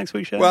we record next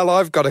week's show? Well,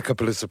 I've got a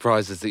couple of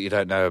surprises that you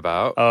don't know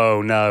about.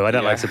 Oh, no, I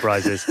don't like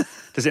surprises.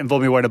 Does it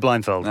involve me wearing a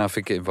blindfold? No, I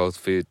think it involves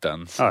food,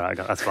 Dan. All right,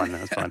 that's fine.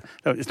 That's fine.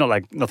 No, it's not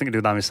like nothing to do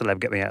with I'm a celeb,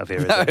 get me out of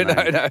here.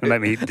 No.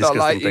 Make me discuss not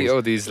like things. Eat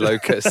all these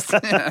locusts.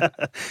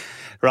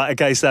 Right,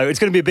 okay, so it's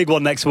going to be a big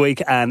one next week,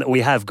 and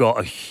we have got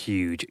a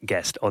huge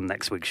guest on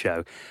next week's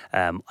show.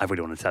 I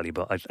really want to tell you,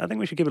 but I think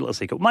we should give it a little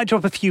secret. We might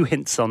drop a few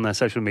hints on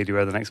social media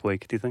over the next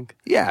week, do you think?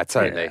 Yeah,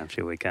 totally. Yeah, I'm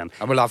sure we can.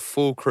 And we'll have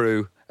full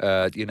crew.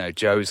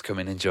 Joe's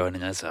coming and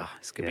joining us. Oh,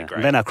 it's going to be great.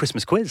 And then our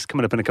Christmas quiz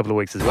coming up in a couple of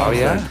weeks as well. Oh,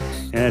 yeah?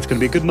 So, it's going to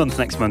be a good month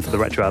next month for the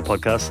Retro Hour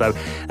podcast. So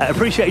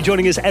appreciate you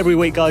joining us every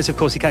week, guys. Of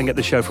course, you can get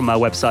the show from our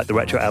website,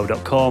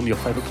 theretrohour.com, your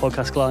favourite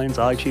podcast clients,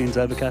 iTunes,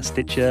 Overcast,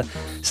 Stitcher,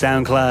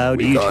 SoundCloud,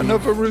 We got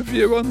another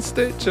review on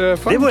Stitcher.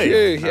 Thank you.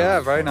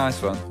 Yeah, very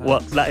nice one.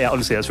 Well,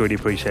 honestly, that's really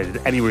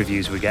appreciated. Any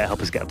reviews we get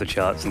help us get up the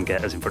charts and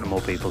get us in front of more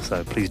people.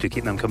 So please do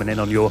keep them coming in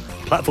on your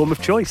platform of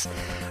choice.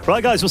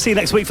 Right, guys, we'll see you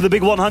next week for the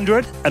big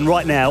 100. And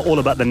right now, all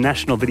about the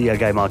National Video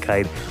Game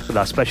Arcade with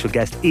our special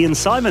guest, Ian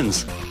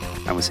Simons.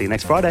 And we'll see you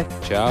next Friday.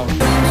 Ciao.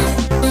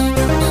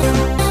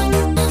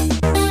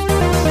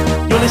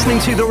 Listening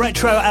to the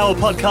Retro Hour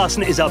podcast,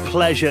 and it is our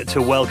pleasure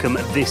to welcome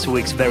this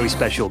week's very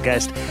special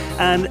guest.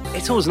 And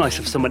it's always nice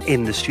to have someone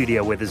in the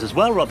studio with us as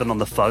well, rather than on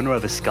the phone or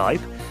over Skype.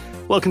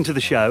 Welcome to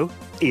the show,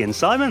 Ian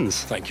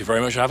Simons. Thank you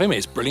very much for having me.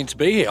 It's brilliant to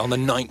be here on the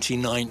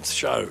 99th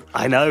show.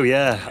 I know,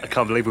 yeah. I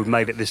can't believe we've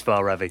made it this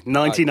far, Ravi.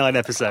 99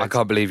 episodes. I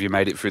can't believe you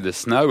made it through the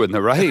snow and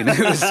the rain. It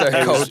was so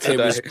cold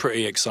today. It was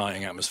pretty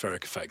exciting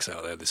atmospheric effects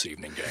out there this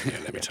evening, Game. Yeah,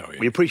 let me tell you.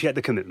 We appreciate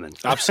the commitment.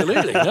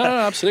 Absolutely. No,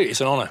 absolutely.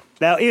 It's an honour.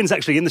 Now, Ian's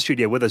actually in the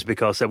studio with us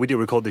because we do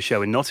record the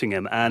show in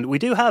Nottingham, and we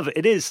do have,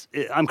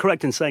 I'm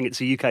correct in saying it's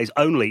the UK's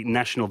only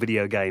national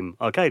video game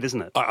arcade,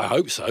 isn't it? I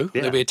hope so. Yeah.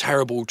 There'll be a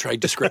terrible trade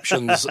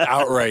descriptions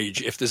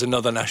outrage if there's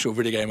another national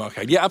video game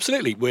arcade. Yeah,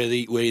 absolutely. We're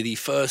the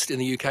first in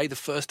the UK, the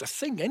first, I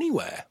think,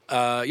 anywhere.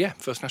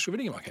 First national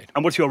video game arcade.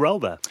 And what's your role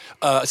there?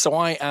 So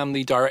I am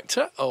the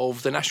director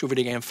of the National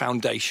Video Game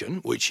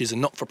Foundation, which is a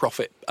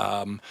not-for-profit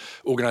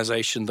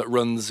organisation that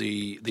runs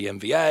the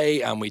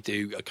MVA, and we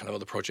do kind of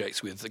other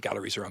projects with the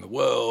galleries around the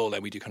world,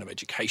 and we do kind of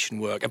education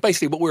work. And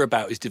basically what we're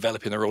about is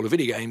developing the role of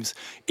video games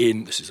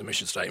in, this is a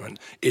mission statement,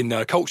 in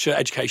culture,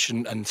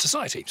 education and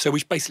society. So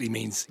which basically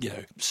means,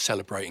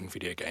 celebrating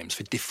video games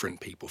for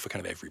different people, for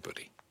kind of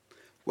everybody.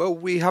 Well,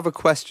 we have a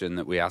question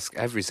that we ask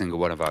every single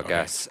one of our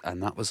guests,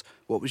 and that was,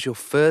 what was your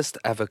first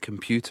ever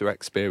computer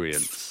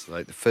experience?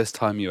 Like the first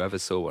time you ever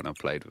saw one or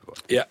played with one?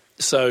 Yeah,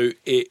 so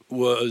it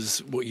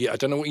was, I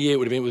don't know what year it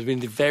would have been. It would have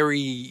been the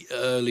very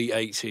early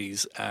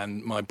 80s,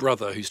 and my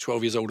brother, who's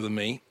 12 years older than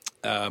me,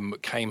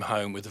 came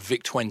home with a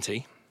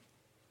VIC-20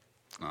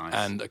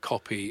 and a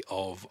copy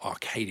of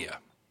Arcadia,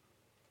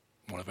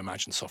 one of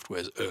Imagine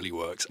Software's early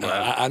works.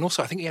 Wow. And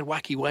also, I think he had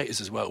Wacky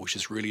Waiters as well, which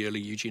is really early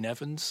Eugene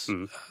Evans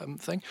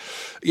thing.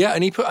 Yeah,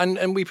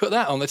 and we put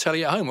that on the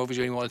telly at home.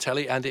 Obviously, we wanted a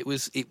telly, and it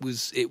was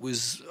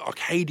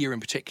Arcadia in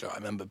particular. I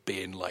remember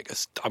being I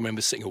remember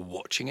sitting and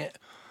watching it.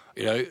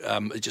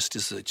 Just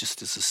as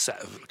a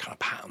set of kind of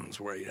patterns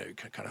where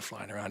kind of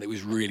flying around. It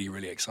was really,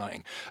 really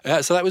exciting.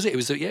 So that was it. It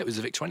was a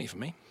VIC-20 for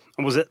me.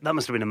 And that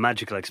must have been a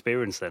magical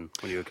experience then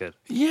when you were a kid?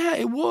 Yeah,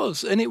 it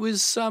was. And it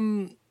was,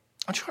 I'm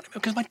trying to remember,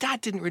 because my dad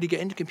didn't really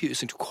get into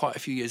computers until quite a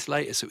few years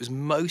later, so it was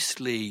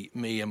mostly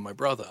me and my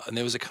brother. And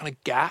there was a kind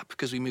of gap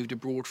because we moved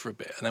abroad for a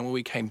bit. And then when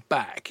we came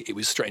back, it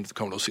was straight into the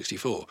Commodore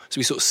 64. So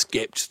we sort of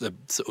skipped the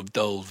sort of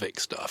dull VIC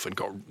stuff and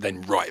got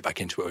then right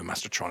back into it when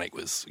Mastertronic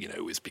was,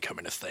 was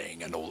becoming a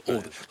thing, and all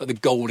the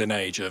golden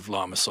age of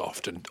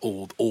Llamasoft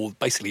and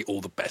basically all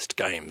the best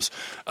games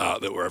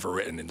that were ever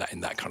written in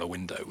that kind of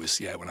window was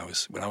when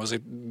I was a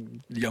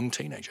young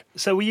teenager.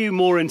 So were you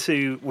more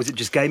into, was it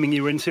just gaming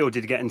you were into, or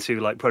did you get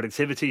into like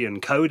productivity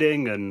and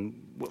coding, and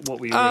what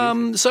were you really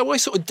into? So I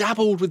sort of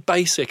dabbled with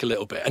BASIC a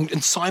little bit,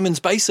 and Simon's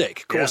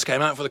BASIC, of course,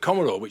 came out for the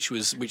Commodore, which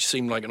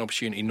seemed like an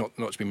opportunity not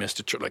to be missed,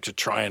 to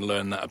try and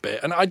learn that a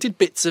bit. And I did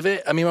bits of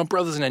it. I mean, my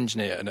brother's an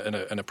engineer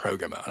and a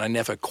programmer, and I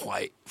never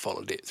quite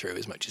followed it through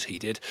as much as he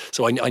did.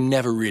 So I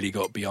never really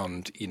got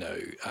beyond,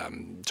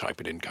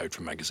 typing in code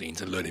from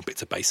magazines and learning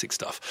bits of basic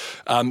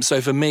stuff.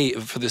 So for me,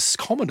 for this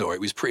Commodore, it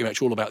was pretty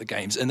much all about the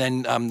games. And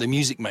then the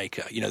Music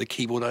Maker, the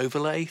keyboard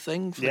overlay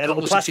thing. For the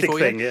little plastic 64,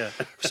 thing, yeah.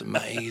 It was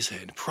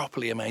amazing,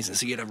 properly amazing.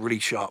 So you had really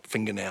sharp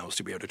fingernails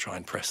to be able to try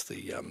and press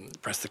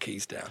the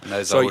keys down. And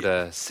those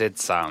older SID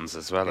sounds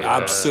as well.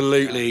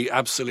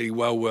 Absolutely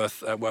well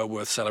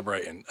worth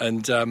celebrating.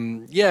 And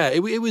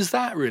it was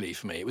that really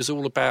for me. It was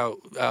all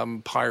about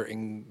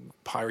pirating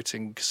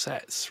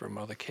cassettes from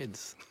other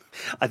kids.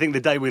 I think the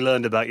day we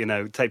learned about,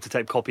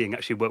 tape-to-tape copying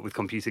actually worked with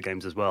computer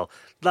games as well,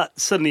 that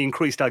suddenly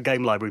increased our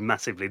game library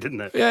massively, didn't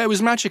it? Yeah, it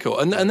was magical.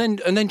 And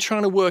then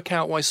trying to work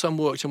out why some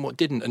worked and what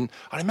didn't. And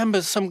I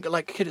remember some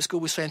kid at school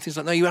was saying things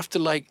like, no, you have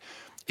to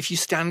if you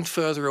stand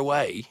further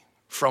away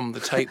from the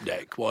tape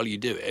deck while you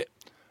do it,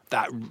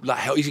 that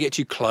helps. If you get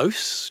too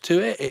close to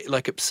it,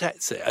 it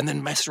upsets it, and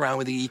then mess around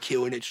with the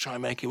EQ in it to try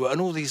and make it work,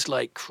 and all these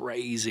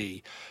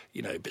crazy,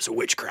 bits of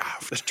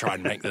witchcraft to try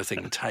and make the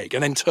thing take.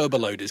 And then turbo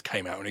loaders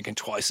came out, and again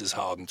twice as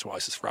hard and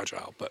twice as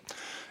fragile. But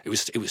it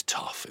was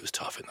tough. It was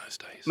tough in those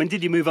days. I mean,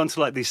 did you move on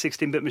to these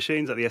 16-bit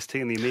machines like the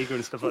ST and the Amiga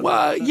and stuff like that?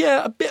 Well,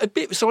 yeah, a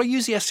bit. So I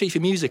use the ST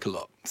for music a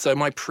lot. So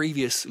my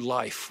previous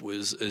life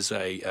was as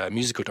a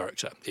musical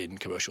director in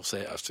commercial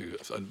theatre through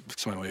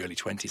some of my early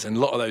 20s, and a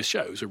lot of those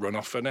shows were run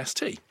off an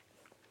ST.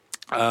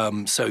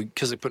 So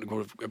because they put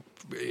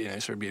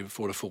sort of be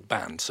for a full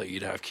band, so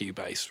you'd have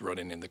Cubase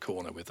running in the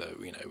corner with a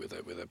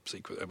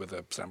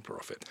sampler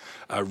of it,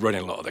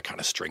 running a lot of the kind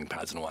of string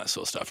pads and all that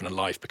sort of stuff, and a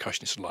live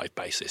percussionist and live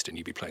bassist, and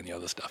you'd be playing the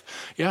other stuff.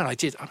 Yeah, and I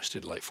just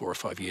did 4 or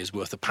 5 years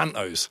worth of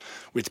pantos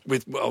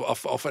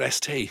off an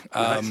ST.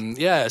 Nice.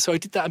 Yeah, so I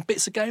did that and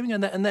bits of gaming,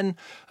 and then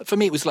for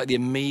me it was the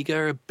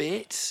Amiga a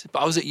bit,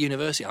 but I was at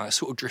university and I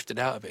sort of drifted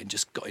out of it and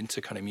just got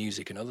into kind of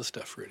music and other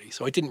stuff really.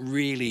 So I didn't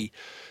really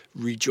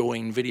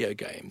rejoin video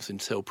games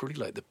until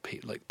probably the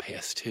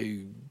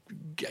PS2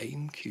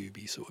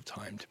 GameCube-y sort of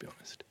time, to be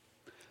honest.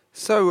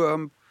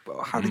 So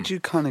how did you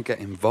kind of get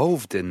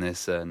involved in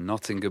this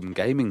Nottingham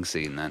gaming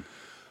scene then?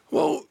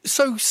 Well,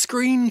 so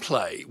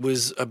Screenplay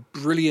was a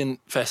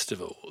brilliant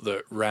festival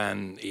that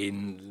ran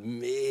in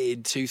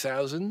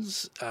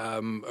mid-2000s,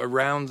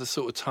 around the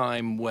sort of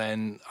time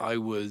when I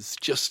was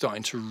just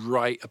starting to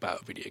write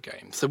about video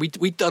games. So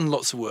we'd done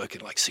lots of work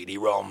in like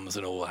CD-ROMs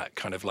and all that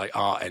kind of like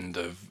art end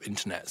of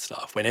internet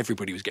stuff when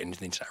everybody was getting into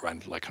the internet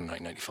around like in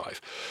 1995.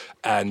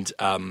 And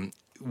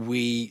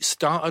we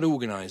started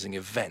organising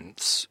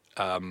events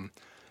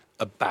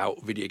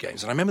about video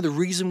games. And I remember the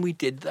reason we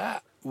did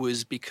that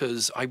was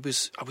because I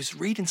was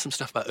reading some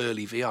stuff about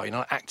early VR, you know,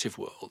 like Active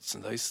Worlds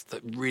and those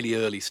that really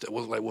early stuff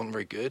wasn't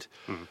very good.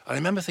 And I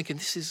remember thinking,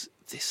 this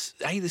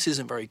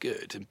isn't very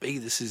good, and B,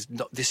 this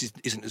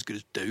isn't as good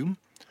as Doom.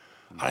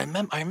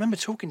 And I remember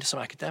talking to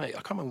some academic.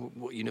 I can't remember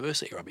what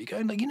university you're at, but you're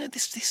going like, you know,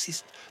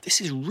 this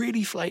is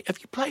really flaky. Have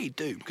you played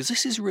Doom? Because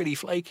this is really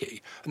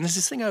flaky. And there's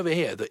this thing over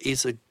here that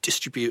is a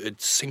distributed,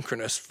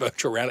 synchronous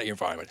virtual reality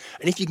environment.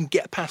 And if you can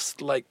get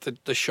past like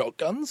the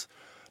shotguns,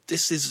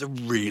 this is a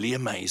really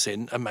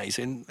amazing,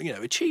 you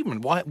know,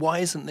 achievement. Why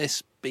isn't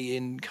this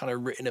being kind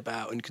of written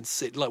about and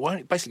considered? Like, why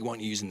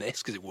aren't you using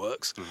this because it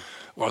works,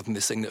 rather than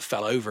this thing that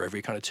fell over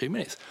every kind of 2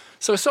 minutes?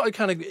 So I started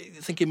kind of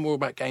thinking more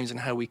about games and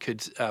how we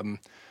could.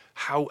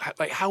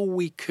 How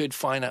we could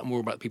find out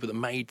more about the people that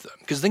made them.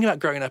 Because the thing about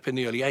growing up in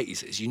the early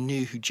 80s is you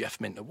knew who Jeff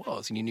Minter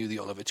was and you knew the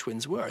Oliver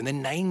twins were, and their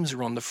names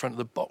are on the front of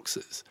the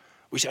boxes.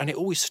 And it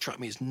always struck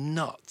me as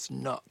nuts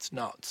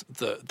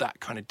that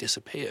kind of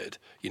disappeared,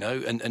 you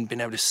know, and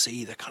being able to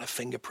see the kind of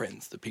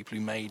fingerprints, the people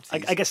who made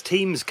these. I guess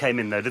teams came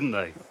in there, didn't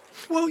they?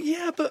 Well,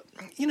 yeah, but,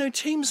 you know,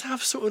 teams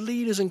have sort of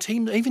leaders and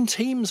even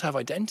teams have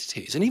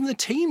identities. And even the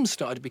teams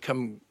started to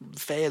become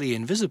fairly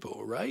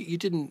invisible, right? You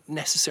didn't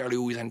necessarily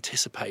always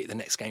anticipate the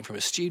next game from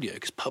a studio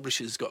because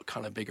publishers got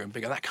kind of bigger and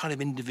bigger. That kind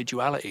of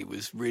individuality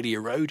was really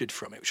eroded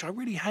from it, which I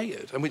really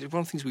hated. And one of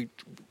the things we,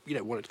 you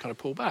know, wanted to kind of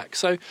pull back.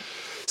 So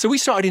we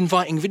started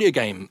inviting video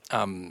game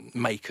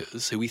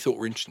makers who we thought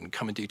were interested and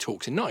come and do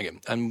talks in Nottingham.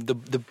 And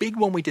the big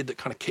one we did that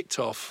kind of kicked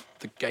off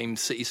the Game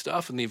City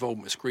stuff and the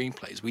involvement with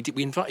screenplays,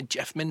 we invited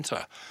Jeff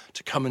Minter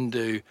to come and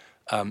do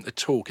a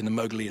talk in the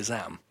Mowgli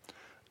Azam.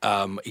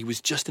 He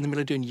was just in the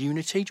middle of doing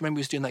Unity. Do you remember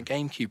he was doing that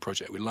GameCube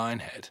project with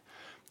Lionhead?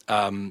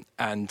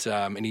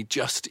 And he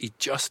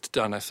just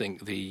done, I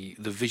think, the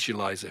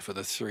visualizer for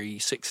the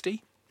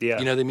 360. Yeah,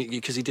 you know,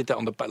 because he did that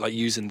on the back, like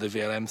using the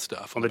VLM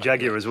stuff on the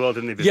Jaguar as well,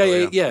 didn't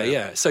he?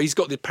 Yeah. So he's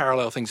got the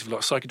parallel things of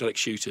like psychedelic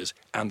shooters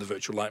and the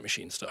virtual light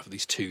machine stuff.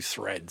 These two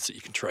threads that you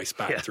can trace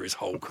back through his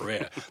whole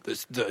career.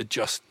 that are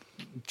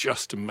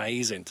just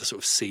amazing to sort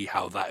of see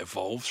how that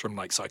evolves from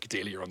like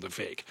psychedelia on the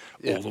Vic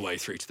all the way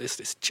through to this.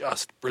 It's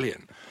just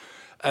brilliant.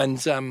 And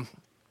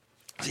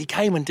so he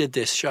came and did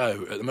this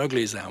show at the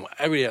Mowgli Azam.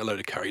 Everybody ate a load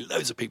of curry.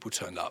 Loads of people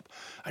turned up,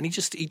 and he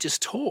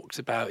just talked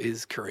about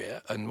his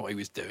career and what he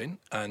was doing,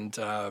 and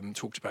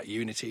talked about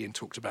Unity and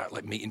talked about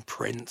like meeting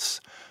Prince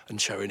and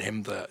showing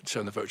the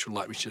virtual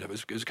light machine. It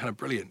was kind of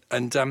brilliant,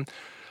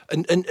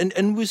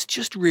 and was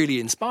just really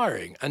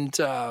inspiring. And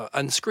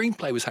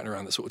screenplay was happening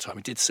around that sort of time.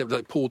 He did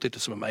like Paul did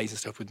some amazing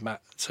stuff with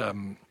Matt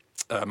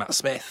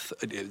Smith,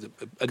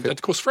 and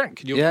of course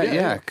Frank.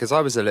 Yeah, because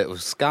I was a little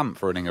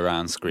scamp running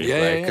around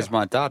Screenplay because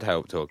my dad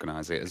helped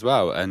organise it as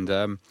well,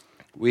 and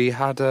we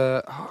had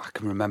I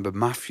can remember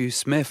Matthew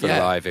Smith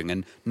arriving,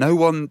 and no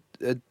one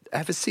had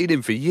ever seen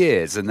him for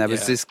years, and there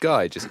was this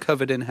guy just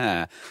covered in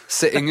hair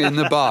sitting in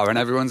the bar, and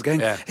everyone's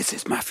going, "Is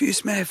this Matthew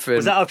Smith?" And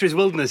was that after his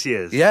wilderness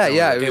years?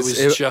 Yeah, it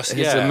was just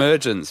his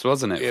emergence,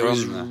 wasn't it? It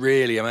was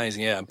really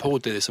amazing. Yeah, and Paul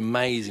did this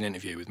amazing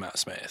interview with Matt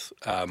Smith.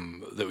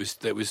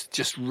 That was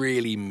just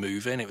really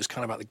moving. It was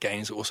kind of about the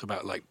games, but also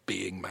about like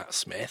being Matt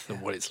Smith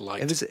and what it's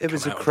like. It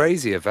was a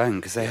crazy event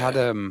because they had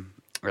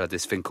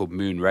this thing called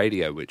Moon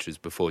Radio, which was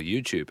before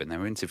YouTube, and they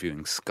were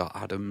interviewing Scott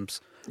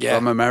Adams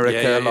from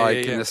America,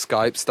 in a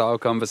Skype-style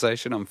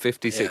conversation on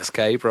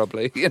 56K,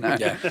 probably, you know.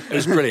 Yeah, it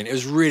was brilliant. It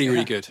was really,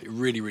 really good.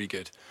 Really, really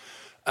good.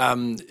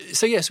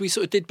 So we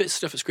sort of did bits of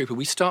stuff at Screenplay.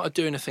 We started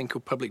doing a thing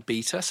called Public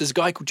Beta. So there's a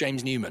guy called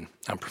James Newman,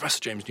 Professor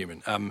James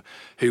Newman,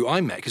 who I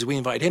met because we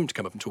invited him to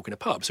come up and talk in a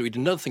pub. So we did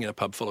another thing in a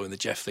pub following the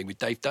Jeff thing with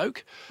Dave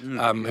Doak, who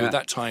at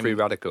that time... Free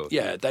Radicals.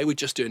 Yeah, they were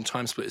just doing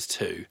Time Splitters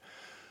 2.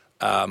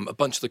 A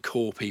bunch of the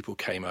core people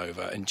came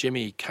over, and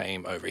Jimmy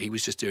came over. He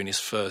was just doing his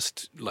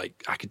first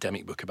like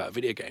academic book about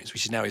video games,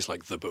 which is now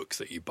like the book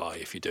that you buy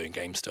if you're doing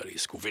game studies.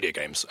 It's called Video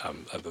Games,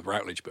 the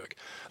Routledge book.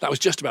 That was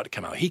just about to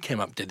come out. He came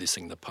up, did this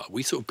thing in the pub.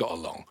 We sort of got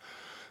along,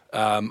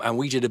 and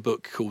we did a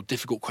book called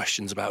Difficult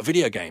Questions About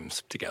Video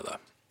Games together.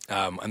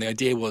 And the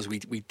idea was we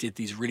did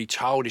these really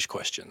childish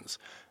questions.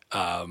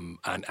 And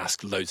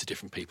asked loads of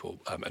different people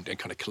and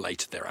kind of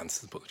collated their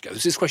answers and put them together.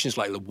 There's this questions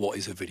like, what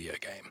is a video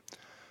game?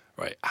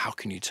 Right? How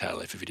can you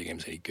tell if a video game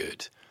is any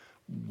good?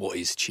 What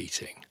is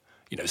cheating?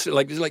 You know, so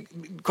like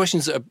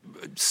questions that are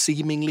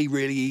seemingly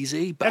really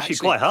easy, but actually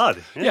quite hard.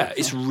 Yeah,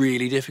 it's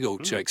really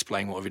difficult to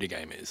explain what a video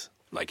game is,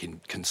 like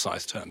in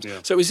concise terms.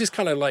 Yeah. So it was this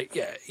kind of like,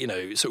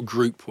 sort of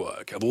group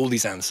work of all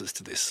these answers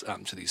to this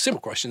to these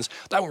simple questions.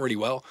 That went really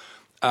well.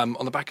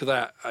 On the back of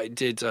that, I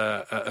did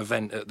an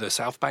event at the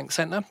South Bank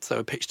Centre. So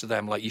I pitched to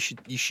them like, you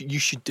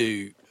should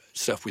do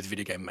stuff with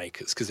video game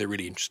makers because they're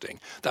really interesting.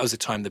 That was the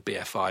time the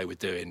BFI were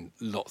doing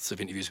lots of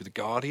interviews with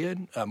The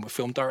Guardian, with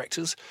film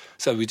directors.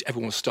 So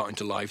everyone was starting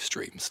to live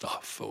stream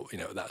stuff, or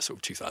that sort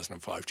of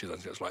 2005,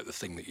 2006 was like the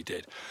thing that you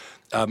did.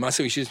 I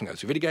started using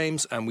those for video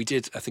games, and we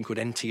did a thing called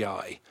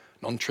NTI,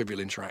 Non-Trivial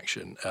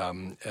Interaction,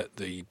 at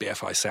the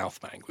BFI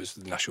South Bank, was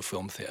the National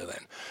Film Theatre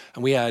then.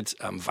 And we had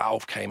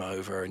Valve came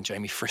over, and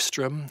Jamie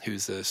Fristrom,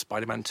 who's the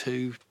Spider-Man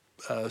 2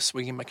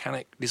 swinging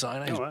mechanic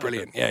designer. He's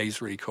brilliant. Yeah,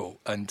 he's really cool.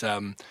 And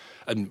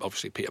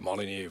obviously Peter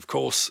Molyneux, of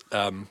course.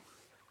 A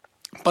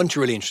bunch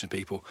of really interesting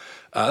people.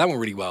 That went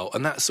really well.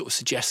 And that sort of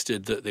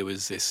suggested that there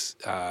was this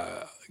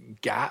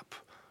gap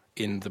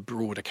in the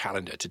broader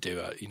calendar to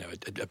do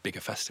a bigger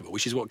festival,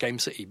 which is what Game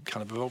City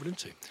kind of evolved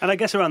into. And I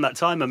guess around that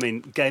time, I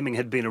mean, gaming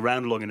had been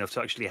around long enough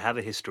to actually have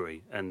a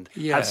history and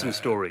have some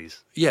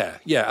stories. Yeah,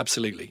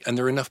 absolutely. And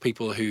there are enough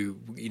people who,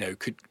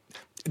 could...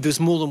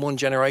 There's more than one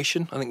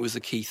generation, I think was the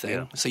key thing.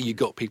 Yeah. So you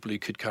got people who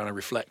could kind of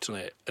reflect on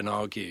it and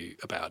argue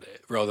about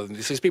it, rather than...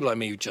 There's people like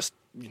me who just,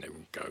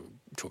 go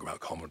talk about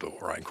Commodore,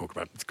 right, and talk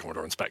about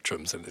Commodore and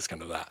Spectrums and this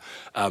kind of that.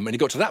 And it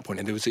got to that point,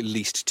 and there was at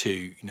least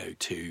two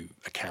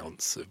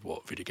accounts of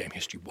what video game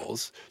history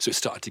was. So it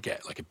started to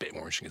get like a bit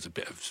more interesting. There's a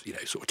bit of,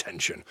 sort of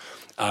tension,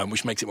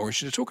 which makes it more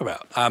interesting to talk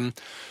about.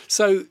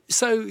 So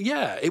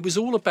yeah, it was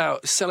all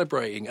about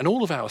celebrating, and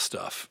all of our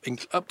stuff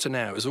up to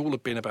now has all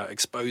been about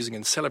exposing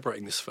and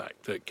celebrating this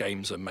fact that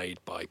games are made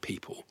by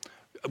people,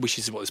 which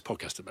is what this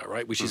podcast is about,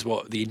 right? Which is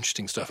what the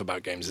interesting stuff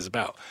about games is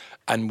about,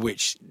 and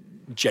which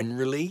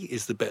generally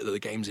is the bit that the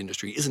games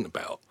industry isn't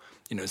about.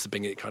 It's the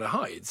thing it kind of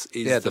hides.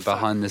 Is the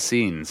behind the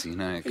scenes,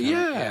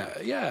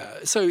 Yeah.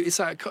 So it's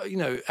that,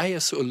 a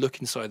sort of look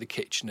inside the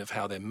kitchen of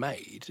how they're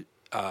made,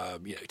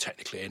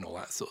 technically and all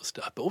that sort of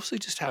stuff, but also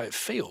just how it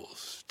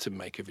feels to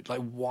make a video.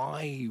 Like,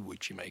 why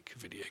would you make a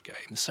video game?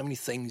 There's so many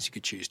things you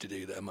could choose to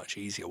do that are much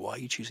easier. Why are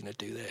you choosing to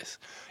do this?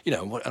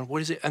 And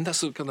what is it? And that's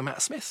sort of the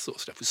Matt Smith sort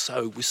of stuff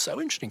was so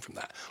interesting from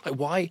that. Like,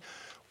 why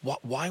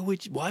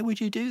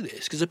would you do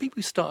this? Because the people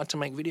who started to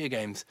make video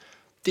games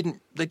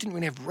didn't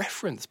really have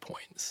reference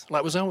points.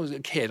 Like, when I was a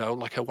kid, I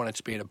wanted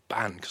to be in a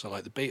band because I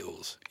liked the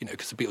Beatles,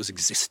 because the Beatles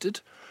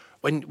existed.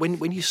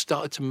 When you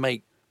started to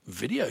make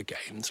video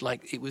games,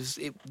 like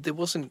there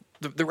wasn't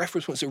the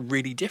reference points are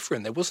really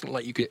different. There wasn't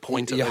like you could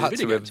point at you those had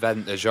video to games.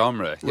 invent the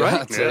genre,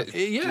 right?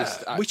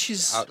 Which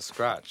is out of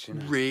scratch.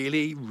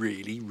 Really,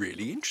 really,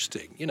 really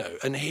interesting.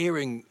 And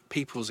hearing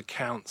people's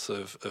accounts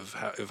of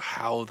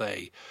how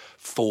they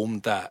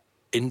formed that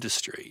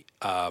industry,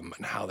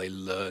 and how they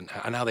learned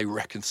and how they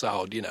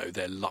reconciled,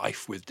 their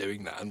life with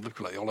doing that. And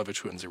look, like the Oliver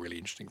twins are really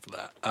interesting for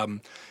that.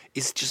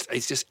 It's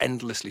just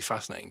endlessly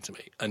fascinating to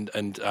me.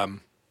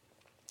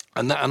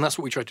 And that's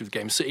what we try to do with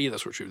Game City.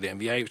 That's what we try to do with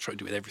the NBA. We try to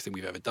do with everything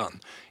we've ever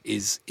done.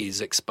 Is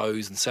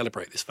expose and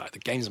celebrate this fact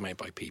that games are made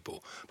by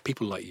people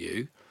like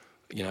you,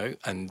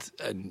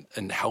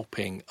 and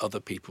helping other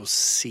people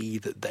see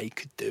that they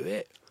could do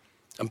it,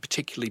 and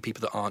particularly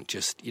people that aren't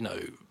just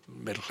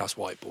middle class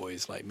white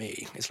boys like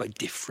me. It's like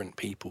different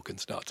people can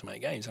start to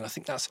make games, and I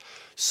think that's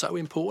so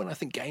important. I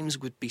think games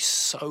would be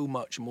so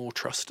much more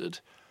trusted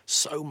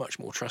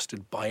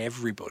by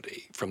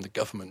everybody from the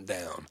government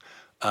down.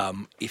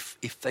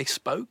 If they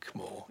spoke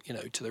more,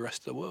 to the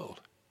rest of the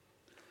world.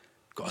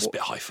 Got us a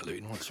bit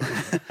highfalutin.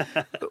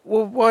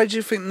 Well, why do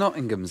you think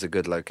Nottingham's a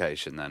good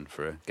location then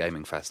for a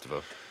gaming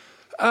festival?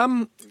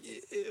 So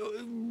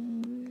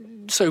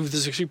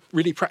there's actually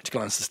really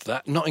practical answers to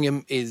that.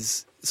 Nottingham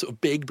is sort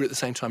of big, but at the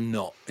same time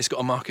not. It's got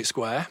a market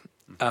square,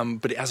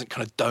 but it hasn't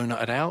kind of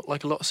donutted out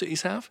like a lot of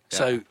cities have. Yeah.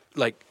 So,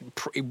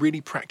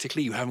 really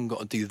practically, you haven't got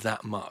to do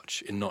that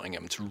much in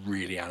Nottingham to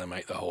really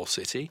animate the whole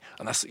city.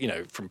 And that's,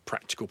 from a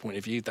practical point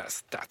of view,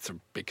 that's a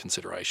big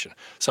consideration.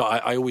 So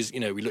I always,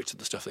 we looked at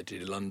the stuff they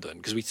did in London,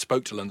 because we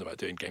spoke to London about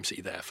doing Game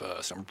City there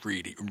first. I'm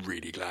really,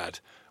 really glad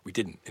we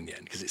didn't in the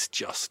end, because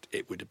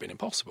it would have been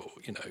impossible.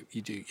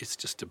 It's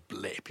just a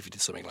blip. If you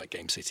did something like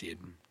Game City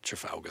in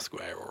Trafalgar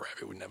Square or wherever,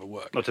 it would never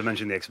work. Not to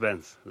mention the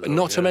expense.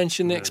 Not to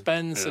mention the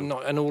expense and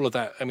all of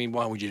that. I mean,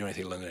 why would you do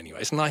anything in London anyway?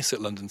 It's nice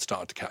that London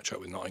started to catch up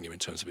with Nottingham in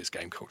terms of its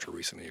game culture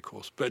recently, of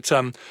course. But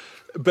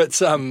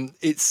it's in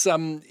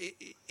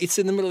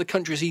the middle of the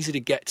country. It's easy to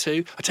get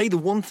to. I tell you the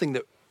one thing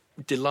that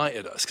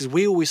delighted us, because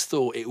we always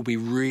thought it would be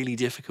really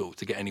difficult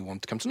to get anyone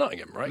to come to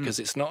Nottingham, right? Because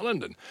it's not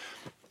London.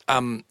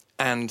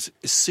 And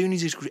as soon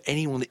as you get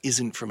anyone that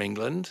isn't from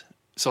England,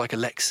 so like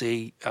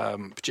Alexei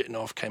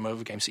Pajitnov came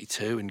over, Game City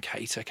 2, and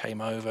Cater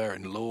came over,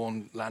 and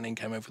Lorne Lanning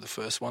came over for the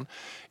first one.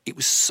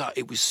 It's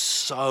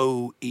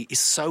so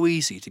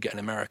easy to get an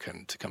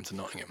American to come to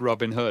Nottingham.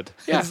 Robin Hood.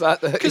 Yeah,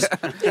 because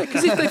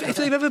if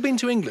they've ever been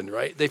to England,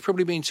 right, they've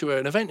probably been to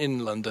an event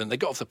in London, they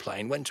got off the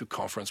plane, went to a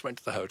conference, went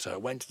to the hotel,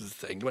 went to the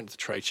thing, went to the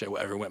trade show,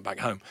 whatever, and went back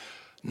home.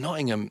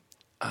 Nottingham...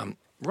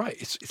 right,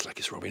 it's like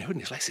it's Robin Hood,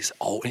 and it's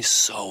old, and it's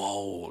so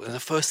old. And the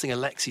first thing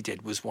Alexei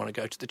did was want to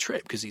go to the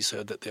trip, because he's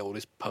heard that the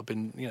oldest pub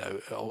in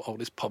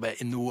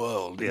the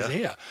world is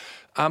here.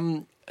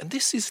 And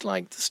this is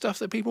like the stuff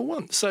that people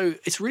want. So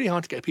it's really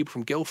hard to get people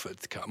from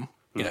Guildford to come,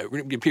 You know,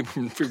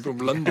 people from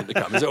London to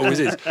come, as it always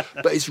is.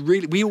 But it's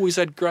really, we always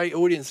had great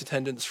audience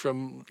attendance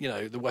from, you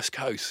know, the West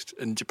Coast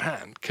and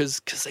Japan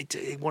because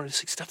they wanted to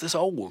see stuff that's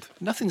old.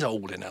 Nothing's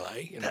old in LA.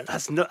 You know?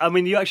 That's not, I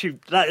mean,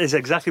 that is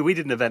exactly, we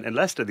did an event in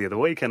Leicester the other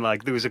week, and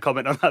like there was a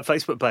comment on that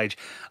Facebook page,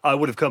 I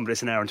would have come, but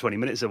it's an hour and 20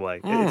 minutes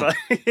away. It's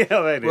like, you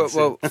know, I mean,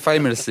 well,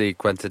 famously,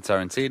 Quentin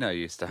Tarantino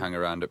used to hang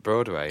around at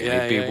Broadway.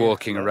 Yeah, He'd be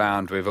walking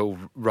around with all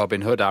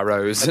Robin Hood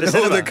arrows and all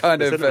cinema. the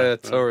kind The of cinema.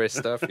 tourist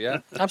stuff, yeah.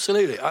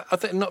 Absolutely. I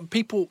think not,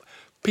 people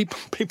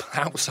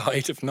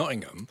outside of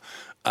Nottingham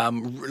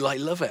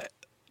love it.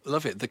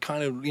 Love it. The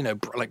kind of, you know,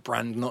 like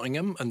brand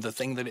Nottingham and the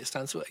thing that it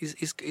stands for,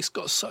 it's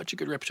got such a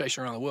good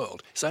reputation around the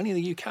world. It's only in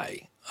the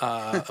UK.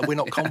 And we're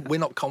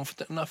not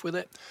confident enough with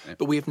it,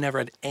 but we've never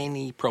had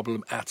any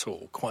problem at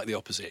all. Quite the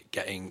opposite,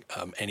 getting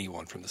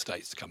anyone from the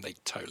States to come. They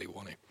totally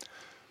want it.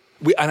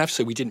 And I have to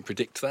say, we didn't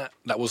predict that.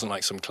 That wasn't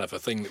like some clever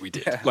thing that we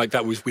did. Yeah. Like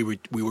that was, we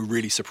were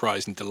really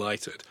surprised and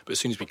delighted. But as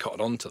soon as we caught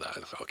on to that,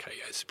 I thought, okay,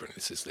 yeah, this is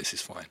brilliant. This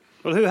is fine.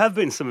 Well, who have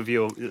been some of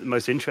your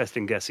most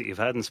interesting guests that you've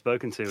had and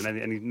spoken to,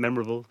 and any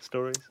memorable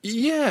stories?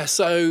 Yeah,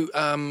 so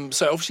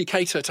obviously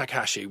Keita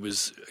Takahashi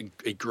was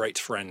a great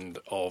friend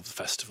of the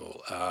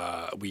festival.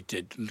 We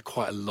did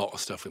quite a lot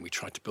of stuff when we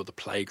tried to build a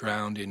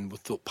playground in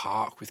Woodthorpe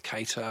Park with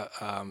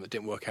Keita. It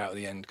didn't work out at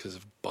the end because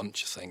of a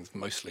bunch of things,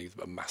 mostly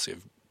a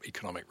massive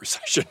economic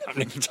recession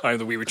happening at the time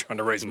that we were trying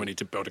to raise money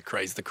to build the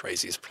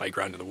craziest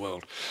playground in the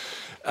world.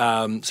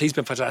 So he's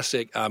been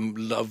fantastic.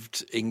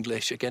 Loved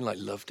English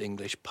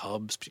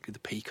pubs, particularly the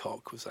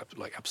Peacock was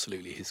like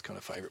absolutely his kind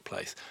of favourite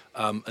place.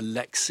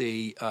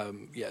 Alexi,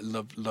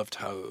 loved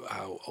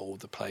how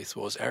old the place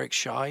was. Eric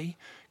Shai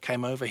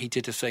came over. He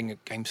did a thing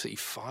at Game City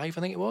 5,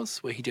 I think it was,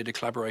 where he did a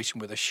collaboration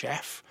with a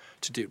chef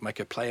to make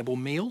a playable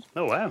meal.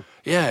 Oh, wow.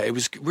 Yeah, it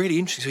was really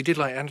interesting. So he did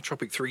like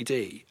anisotropic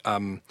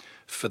 3D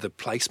for the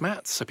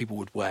placemats, so people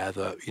would wear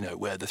the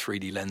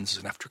 3D lenses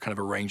and have to kind of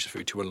arrange the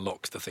food to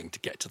unlock the thing to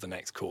get to the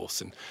next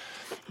course. And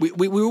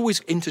we were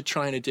always into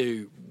trying to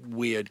do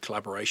weird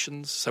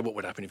collaborations. So what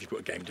would happen if you put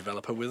a game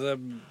developer with a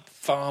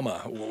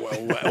farmer or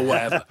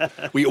whatever?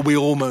 we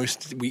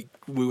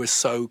were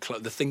so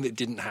close. The thing that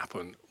didn't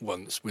happen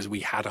once was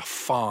we had a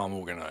farm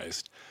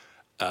organised.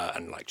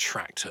 And like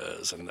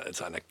tractors and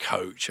a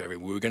coach. I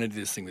mean, we were going to do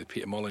this thing with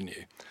Peter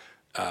Molyneux.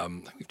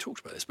 We've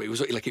talked about this, but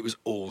it was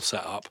all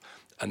set up,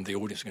 and the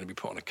audience were going to be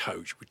put on a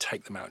coach. We'd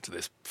take them out to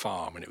this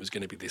farm, and it was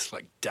going to be this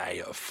like day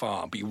at a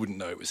farm, but you wouldn't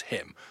know it was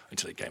him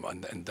until it came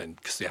on, and then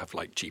because they have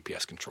like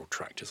GPS controlled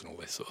tractors and all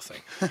this sort of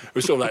thing. It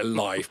was sort of like a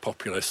live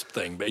populist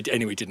thing, but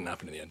anyway, it didn't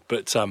happen in the end.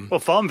 But well,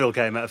 Farmville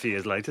came out a few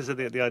years later, so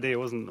the idea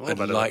wasn't. I'd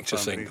like to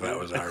think that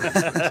was our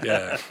influence.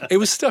 Yeah, it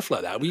was stuff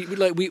like that. We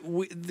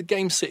the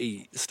Game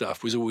City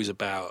stuff was always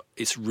about.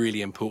 It's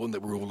really important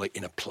that we're all like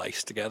in a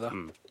place together.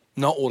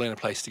 Not all in a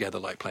place together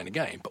like playing a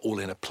game, but all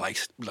in a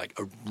place like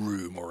a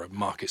room or a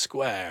market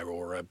square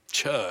or a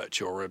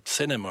church or a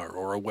cinema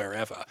or a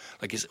wherever.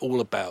 Like it's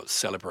all about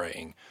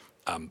celebrating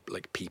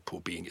like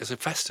people being as a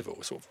festival.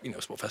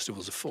 It's what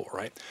festivals are for,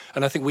 right?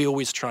 And I think we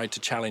always tried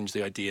to challenge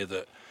the idea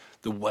that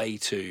the way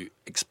to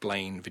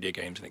explain video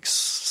games and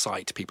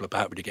excite people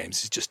about video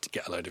games is just to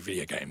get a load of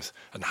video games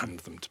and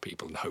hand them to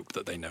people and hope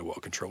that they know what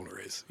a controller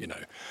is, you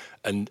know.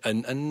 And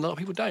a lot of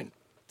people don't.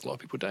 A lot of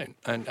people don't.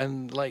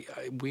 And like,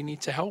 we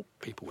need to help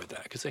people with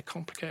that because they're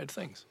complicated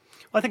things.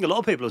 I think a lot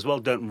of people as well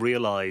don't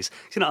realise,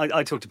 you know,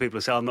 I talk to people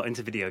who say, I'm not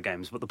into video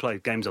games, but they play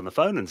games on the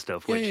phone and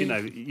stuff, which, you know,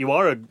 you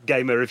are a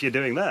gamer if you're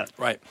doing that.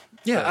 Right.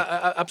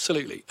 Yeah,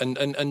 absolutely. And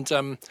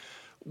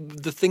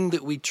the thing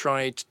that we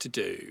tried to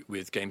do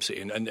with Game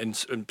City,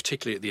 and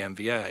particularly at the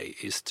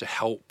MVA, is to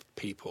help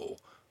people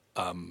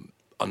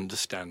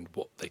understand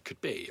what they could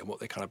be and what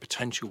their kind of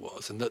potential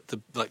was, and that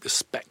the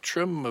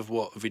spectrum of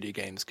what video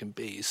games can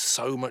be is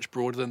so much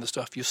broader than the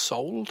stuff you're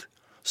sold.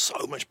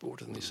 So much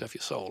broader than the stuff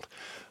you're sold.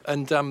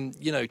 And,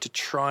 to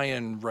try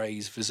and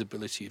raise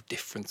visibility of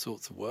different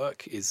sorts of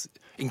work is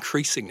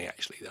increasingly,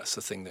 actually, that's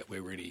the thing that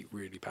we're really,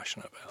 really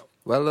passionate about.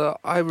 Well,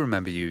 I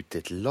remember you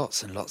did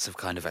lots and lots of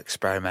kind of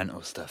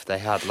experimental stuff. They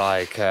had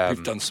like...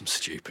 We've done some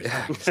stupid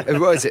things. What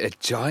was it, a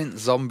giant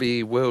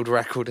zombie world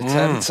record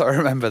attempt? I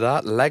remember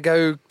that.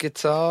 Lego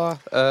guitar.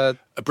 A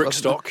brick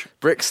stock.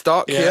 Brick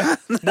stock, yeah.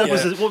 What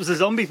was the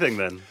zombie thing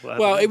then?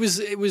 Well, it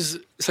was...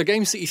 So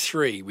Game City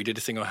 3, we did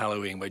a thing on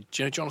Halloween where, do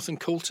you know Jonathan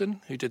Coulton,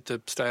 who did the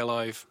Stay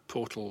Alive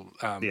Portal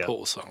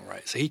song,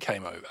 right? So he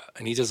came over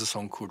and he does a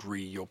song called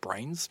Re Your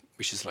Brains,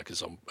 which is like a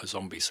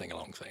zombie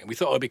sing-along thing. And we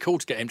thought it'd be cool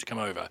to get him to come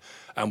over.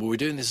 And we were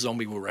doing this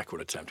zombie world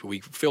record attempt where we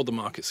filled the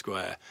market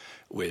square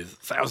with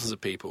thousands of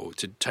people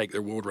to take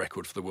the world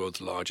record for the world's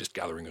largest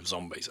gathering of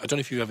zombies. I don't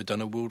know if you've ever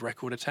done a world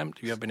record attempt.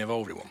 Have you ever been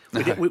involved in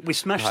one? We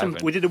smashed some.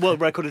 We did a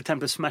world record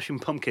attempt of smashing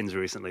pumpkins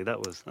recently. That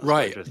was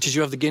right. Did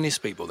you have the Guinness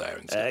people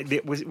there?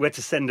 We had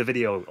to send a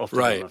video off to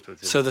them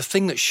afterwards. So the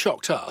thing that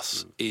shocked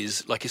us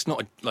is like it's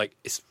not like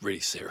it's really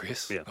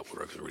serious. Yeah, that world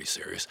record is really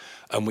serious.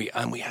 And we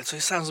had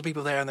thousands of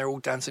people there, and they're all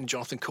dancing.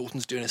 Jonathan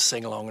Coulton's doing a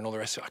sing along and all the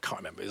rest of it. I can't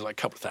remember. There's like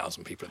a couple of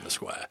thousand people in the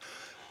square.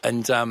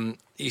 And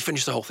you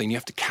finish the whole thing. You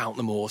have to count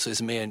them all. So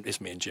it's me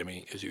and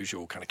Jimmy, as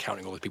usual, kind of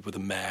counting all the people with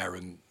the mayor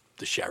and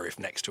the sheriff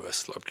next to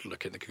us.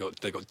 Looking,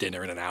 they got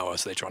dinner in an hour,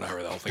 so they're trying to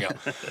hurry the whole thing up.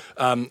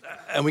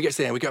 And we get to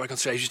the end. We go back on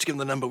stage just to give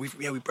them the number.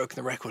 We've broken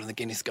the record. And the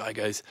Guinness guy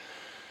goes,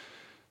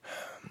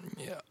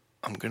 "Yeah,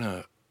 I'm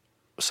gonna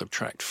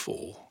subtract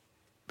 4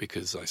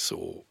 because I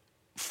saw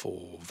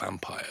 4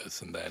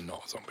 vampires and they're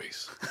not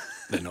zombies.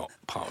 They're not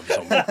part of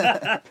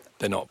zombie.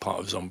 They're not part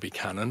of zombie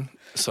canon.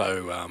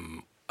 So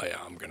yeah,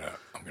 I'm gonna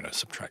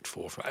subtract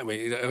 4 from. I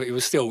mean, it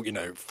was still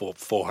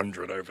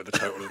 400 over the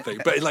total of the thing,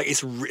 but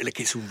it's really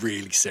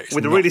serious.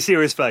 With a really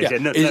serious face. Yeah,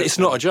 Yeah, it's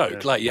not a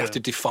joke. Like you have to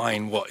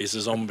define what is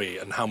a zombie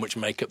and how much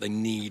makeup they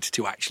need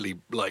to actually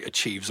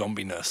achieve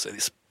zombiness.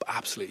 It's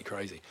absolutely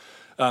crazy.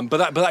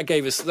 But that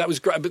gave us, that was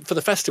great. But for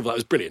the festival, that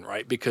was brilliant,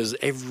 right? Because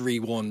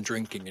everyone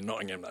drinking in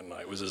Nottingham that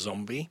night was a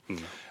zombie,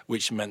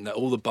 which meant that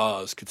all the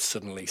bars could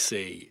suddenly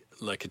see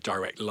a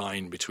direct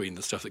line between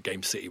the stuff that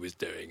Game City was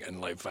doing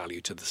and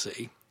value to the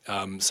city.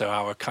 So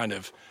our kind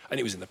of, and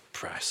it was in the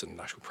press and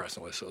national press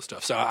and all this sort of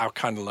stuff. So our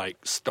kind of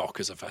stock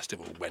as a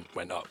festival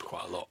went up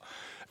quite a lot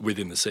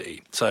within the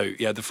city. So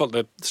yeah,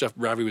 the stuff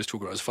Ravi was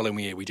talking about was the following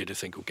year we did a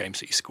thing called Game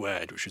City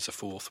Squared, which was the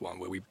 4th one,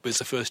 where it was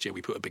the first year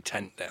we put a big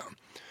tent down.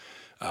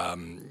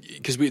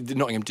 Because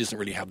Nottingham doesn't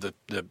really have the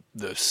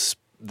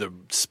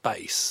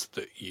space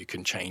that you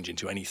can change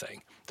into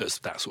anything that's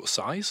that sort of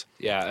size.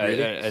 Yeah,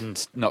 really.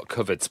 And not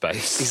covered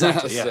space.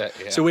 Exactly, yeah.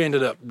 Yeah. So we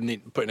ended up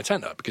putting a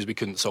tent up because we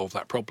couldn't solve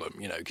that problem,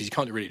 because you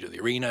can't really do the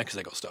arena because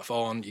they got stuff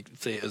on.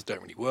 Theatres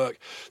don't really work.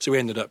 So we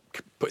ended up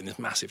putting this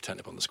massive tent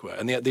up on the square.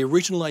 And the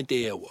original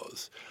idea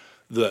was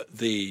that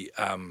the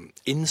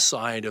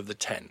inside of the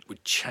tent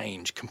would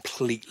change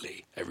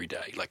completely every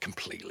day,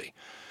 completely.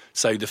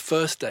 So the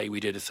first day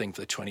we did a thing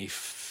for the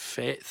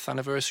 25th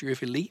anniversary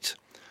of Elite,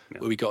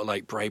 where we got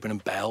Braben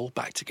and Bell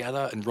back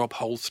together, and Rob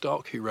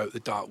Holdstock, who wrote The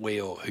Dark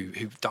Wheel,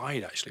 who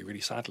died actually really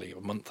sadly a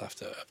month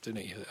after,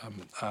 didn't he?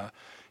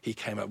 He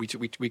came out. We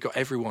got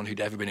everyone who'd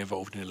ever been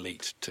involved in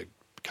Elite to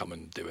come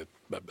and do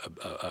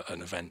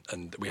an event,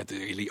 and we had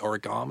the Elite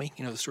origami.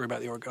 You know the story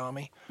about the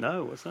origami?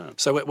 No, what's that?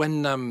 So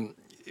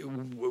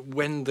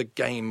when the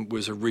game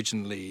was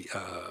originally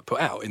put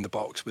out in the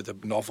box with the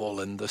novel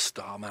and the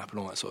star map and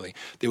all that sort of thing,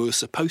 there was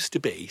supposed to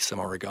be some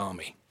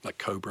origami,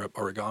 Cobra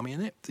origami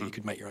in it, that you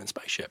could make your own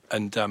spaceship.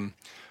 And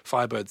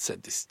Firebird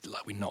said, "This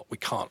we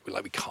can't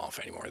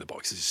fit any more in the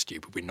box. This is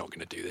stupid. We're not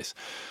going to do this."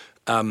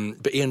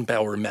 But Ian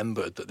Bell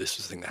remembered that this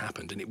was the thing that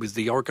happened, and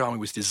the origami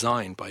was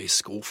designed by his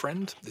school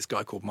friend, this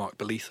guy called Mark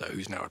Belitho,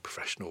 who's now a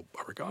professional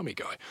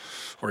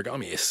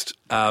origamiist.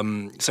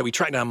 So we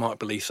tracked down Mark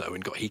Belitho,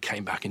 and he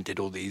came back and did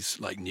all these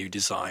new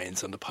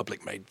designs, and the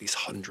public made these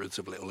hundreds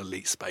of little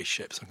Elite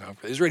spaceships. And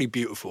it was really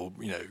beautiful,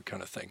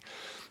 kind of thing.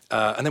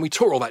 And then we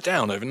tore all that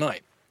down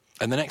overnight,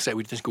 and the next day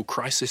we did this called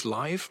Crisis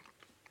Live.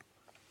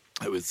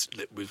 It was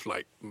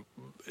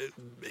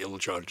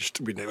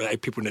ill-judged.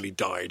 People nearly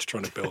died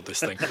trying to build this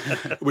thing,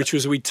 which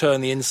was we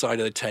turned the inside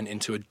of the tent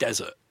into a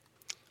desert.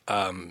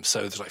 So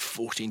there's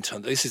 14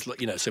 tons. This is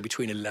so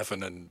between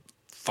 11 and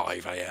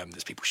 5 a.m.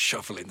 there's people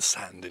shoveling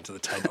sand into the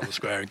tent on the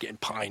square and getting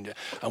pined.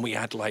 And we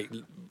had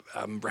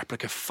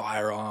replica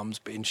firearms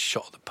being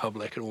shot at the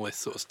public and all this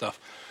sort of stuff.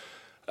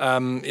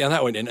 And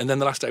that went in. And then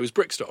the last day was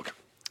Brickstock.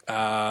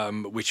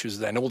 Which was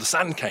then all the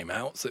sand came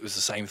out, so it was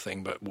the same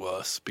thing but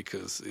worse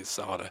because it's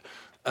harder.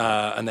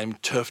 And then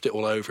turfed it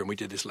all over, and we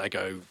did this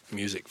Lego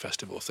music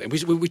festival thing.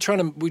 We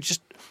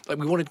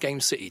wanted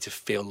Game City to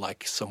feel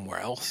like somewhere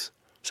else.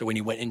 So when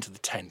you went into the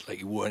tent,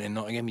 you weren't in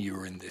Nottingham, you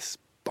were in this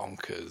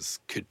bonkers,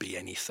 could be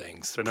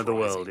anything. So another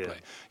world,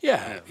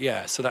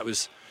 yeah. So that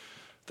was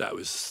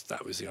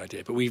the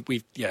idea. But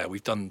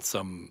we've done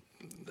some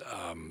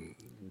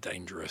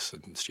dangerous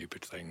and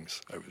stupid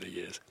things over the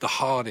years. The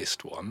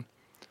hardest one.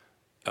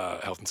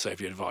 Health and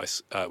safety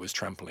advice was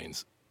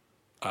trampolines.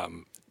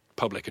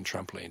 Public and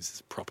trampolines is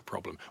a proper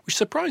problem, which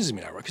surprises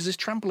me now, right? Because there's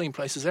trampoline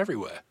places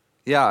everywhere.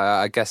 Yeah,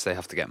 I guess they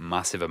have to get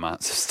massive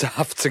amounts of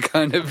staff to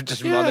kind of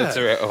just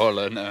monitor it all.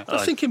 And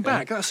thinking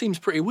back, that seems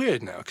pretty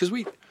weird now, because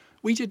we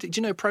did. Do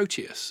you know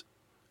Proteus?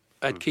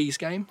 Ed Key's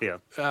game? Yeah.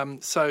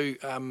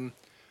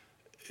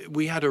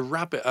 We had a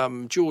rabbit.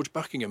 George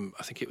Buckingham,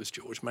 I think it was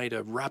George, made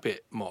a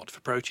rabbit mod for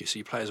Proteus. So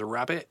you play as a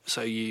rabbit,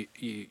 so you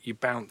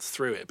bounce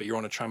through it, but you're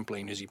on a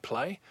trampoline as you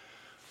play.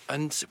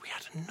 And we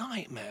had a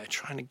nightmare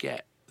trying to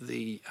get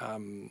the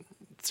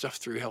stuff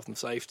through health and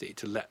safety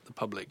to let the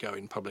public go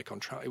in public on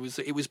track. It was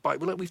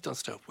we've done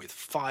stuff with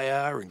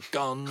fire and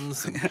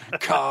guns and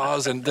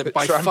cars and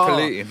by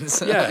trampolines.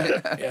 Far,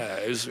 yeah.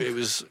 It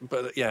was,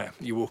 but yeah,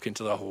 you walk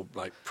into the whole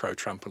pro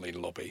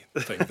trampoline lobby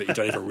thing that you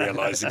don't even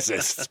realise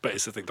exists, but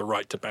it's the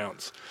right to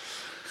bounce.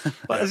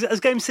 But as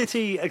Game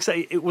City,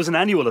 it was an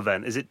annual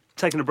event. Is it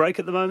taking a break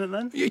at the moment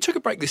then? Yeah, it took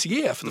a break this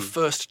year for the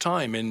first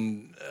time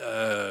in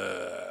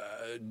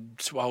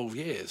 12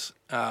 years.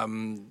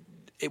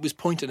 It was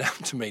pointed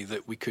out to me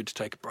that we could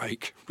take a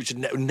break, which had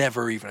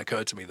never even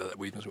occurred to me that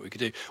was what we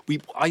could do.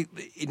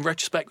 In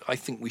retrospect, I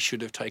think we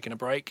should have taken a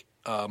break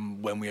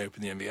when we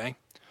opened the NBA,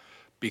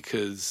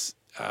 because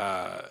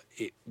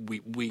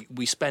we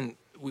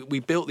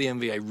built the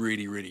NVA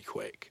really, really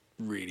quick,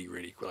 really,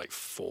 really like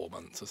 4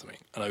 months or something,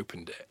 and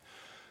opened it.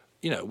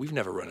 We've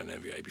never run an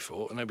NVA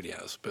before, and nobody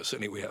has, but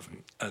certainly we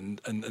haven't.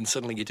 And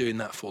suddenly you're doing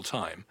that full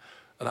time,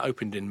 and that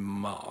opened in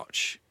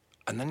March.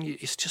 And then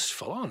it's just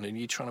full on, and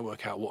you're trying to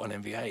work out what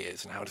an NVA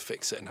is and how to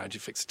fix it and how do you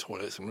fix the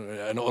toilets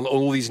and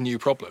all these new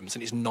problems,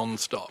 and it's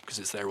non-stop because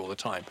it's there all the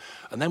time.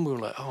 And then we were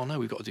like, oh no,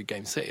 we've got to do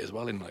Game City as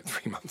well in like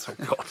 3 months. Oh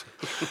god.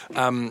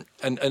 And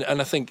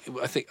I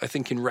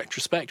think in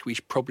retrospect we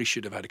probably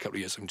should have had a couple of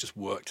years and just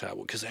worked out,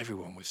 because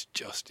everyone was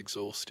just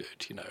exhausted,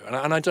 And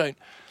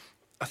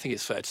I think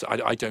it's fair to say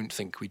I don't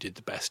think we did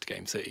the best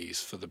Game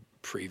Cities for the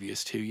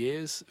previous 2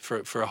 years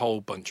for a whole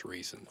bunch of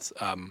reasons.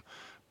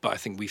 But I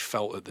think we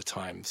felt at the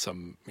time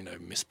some,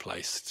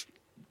 misplaced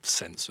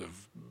sense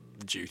of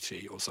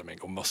duty or something,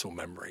 or muscle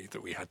memory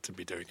that we had to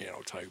be doing it in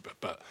October.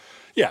 But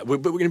yeah, we're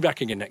going to be back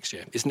again next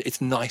year.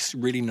 It's nice,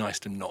 really nice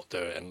to not do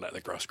it and let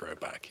the grass grow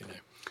back,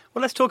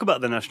 Well, let's talk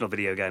about the National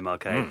Video Game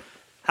Arcade.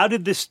 Where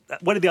did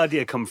the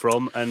idea come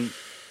from, and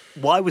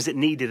why was it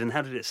needed, and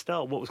how did it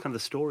start? What was kind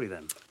of the story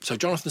then? So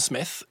Jonathan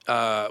Smith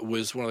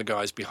was one of the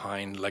guys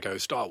behind Lego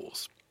Star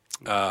Wars.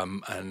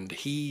 And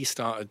he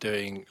started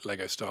doing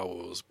Lego Star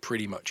Wars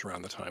pretty much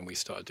around the time we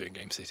started doing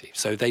Game City.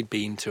 So they'd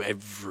been to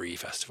every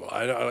festival.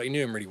 I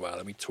knew him really well,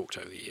 and we talked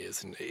over the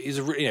years. And he's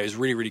a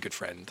really, really good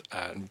friend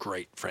and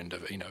great friend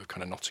of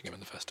kind of Nottingham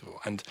and the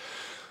festival.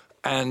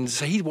 And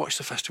so he watched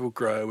the festival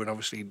grow, and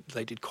obviously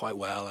they did quite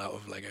well out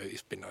of Lego.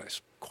 It's been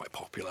nice, quite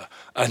popular,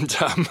 and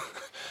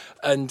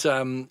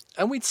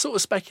we'd sort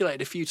of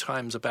speculated a few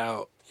times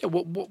about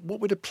what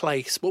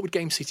would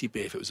Game City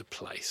be if it was a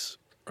place.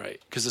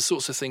 Right, because the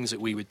sorts of things that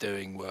we were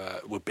doing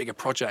were bigger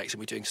projects, and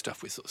we were doing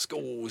stuff with sort of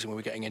schools, and we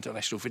were getting into the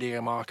National Video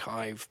Game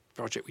Archive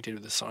project we did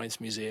with the Science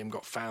Museum,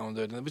 got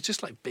founded, and it was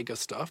just like bigger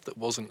stuff that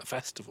wasn't a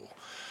festival.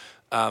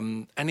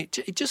 And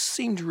it just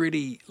seemed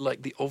really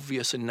like the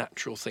obvious and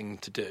natural thing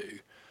to do,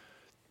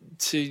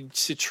 to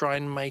try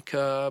and make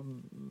a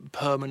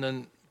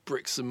permanent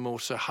bricks and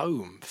mortar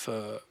home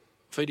for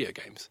video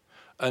games.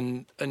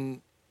 And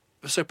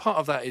so part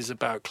of that is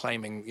about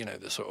claiming,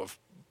 the sort of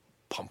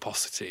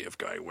pomposity of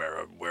going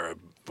we're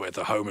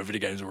the home of video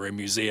games, we're a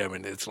museum,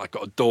 and it's like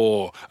got a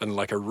door and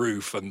like a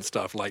roof and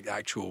stuff like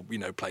actual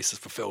places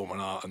for film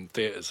and art and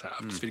theatres have.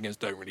 Video games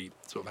don't really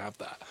sort of have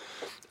that,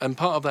 and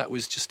part of that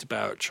was just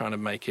about trying to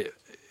make a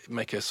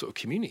sort of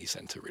community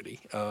centre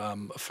really,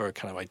 for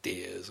kind of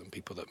ideas and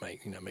people that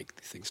make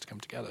these things to come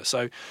together.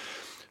 So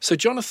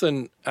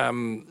Jonathan,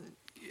 at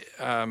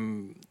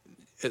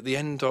the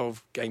end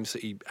of Game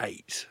City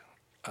 8,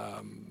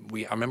 I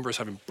remember us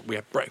we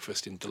had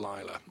breakfast in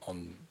Delilah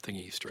on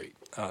Thingy Street.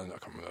 I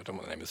can't remember. I don't know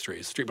what the name of the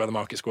street is. Street by the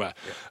Market Square.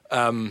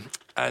 Yeah.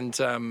 And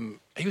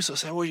he was sort of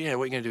saying, "Well, what are you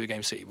going to do with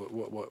Game City? What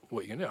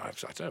are you going to do?" I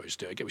don't know. We just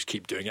do it again. We just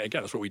keep doing it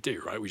again. That's what we do,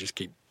 right? We just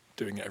keep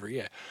doing it every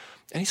year.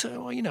 And he said,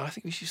 "Well, I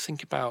think we should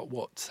think about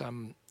what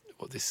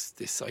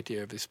this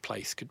idea of this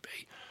place could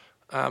be."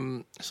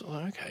 So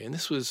okay. And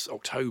this was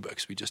October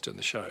because we'd just done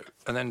the show,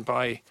 and then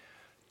by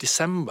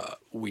December,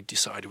 we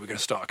decided we were going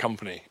to start a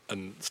company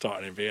and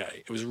start an NVA.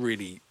 It was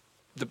really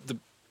the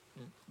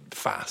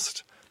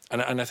fast,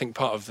 and I think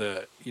part of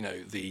the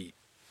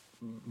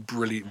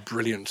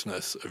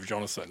brilliantness of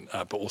Jonathan,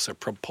 but also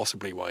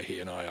possibly why he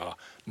and I are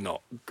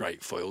not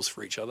great foils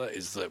for each other,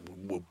 is that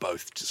we're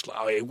both just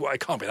like, it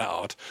can't be that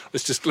hard.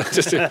 Let's just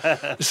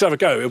have a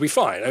go. It'll be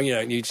fine. And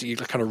you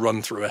kind of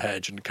run through a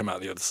hedge and come out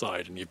the other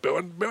side, and you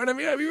build an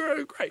NVA.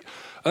 You're great,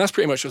 and that's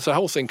pretty much the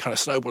whole thing. Kind of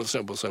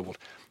snowballed.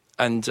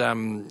 And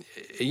and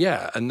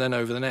then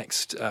over the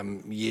next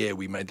year,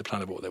 we made the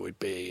plan of what there would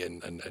be,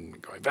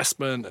 and got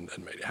investment and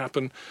made it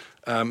happen.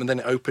 And then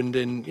it opened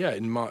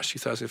in March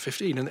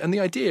 2015. And the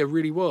idea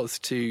really was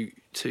to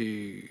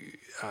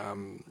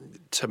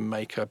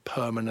make a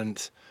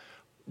permanent,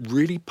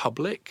 really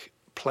public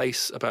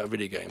place about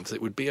video games.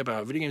 It would be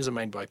about video games are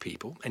made by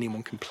people.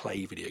 Anyone can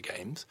play video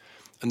games.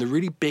 And the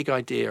really big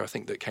idea, I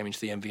think, that came into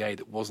the NVA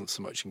that wasn't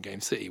so much in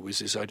Game City was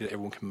this idea that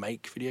everyone can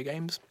make video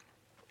games.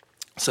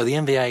 So the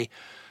NVA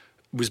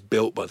was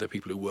built by the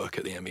people who work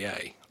at the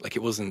NVA. Like,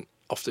 it wasn't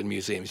often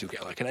museums. You'll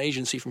get like an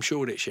agency from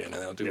Shoreditch and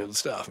they'll do all the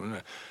stuff.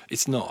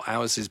 It's not.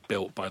 Ours is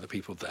built by the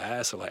people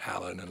there. So like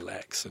Alan and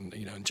Lex and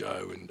and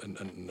Joe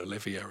and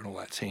Olivia and all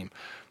that team.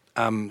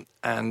 And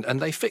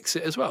they fix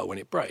it as well when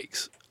it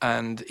breaks.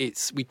 And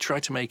we try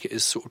to make it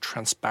as sort of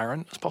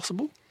transparent as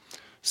possible.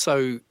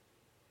 So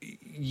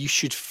you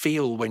should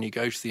feel when you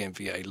go to the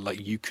NVA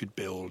like you could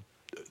build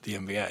the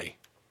NVA.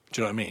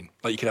 Do you know what I mean?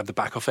 Like, you could have the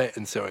back of it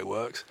and see how it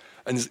works.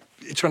 And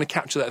trying to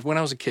capture that. When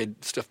I was a kid,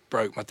 stuff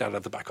broke. My dad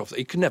had the back off.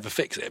 He could never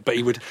fix it, but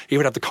he would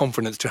have the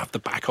confidence to have the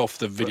back off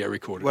the video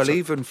recorder. Well,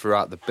 even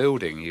throughout the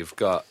building, you've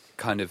got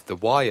kind of the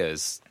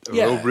wires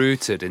are all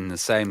routed in the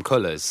same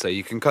colours, so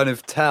you can kind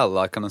of tell,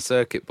 like on a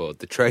circuit board,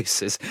 the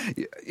traces.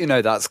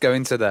 That's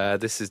going to there.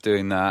 This is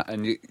doing that,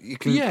 and you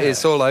can. Yeah.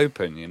 It's all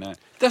open.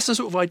 That's the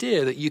sort of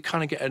idea that you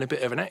kind of get a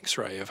bit of an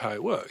X-ray of how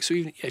it works. So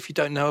even if you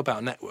don't know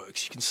about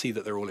networks, you can see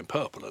that they're all in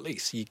purple. At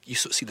least you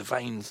sort of see the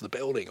veins of the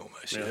building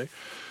almost.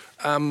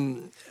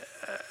 And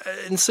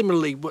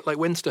similarly, like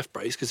when stuff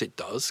breaks,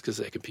 because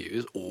they're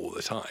computers all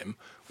the time,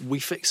 we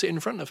fix it in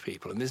front of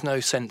people, and there's no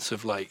sense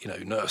of like,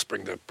 nurse,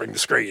 bring the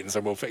screens,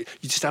 and we'll fix.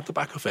 You just have the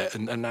back of it,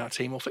 and our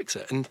team will fix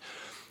it.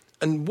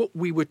 And what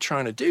we were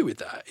trying to do with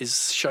that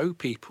is show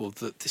people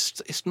that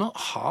it's not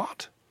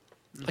hard.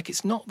 Like,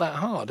 it's not that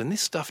hard, and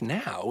this stuff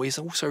now is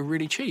also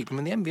really cheap. I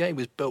mean, the NBA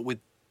was built with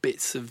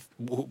bits of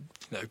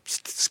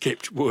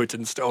skipped wood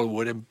and stolen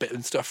wood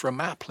and stuff from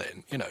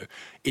Maplin.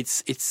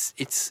 It's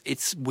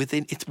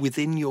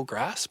within your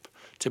grasp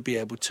to be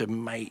able to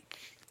make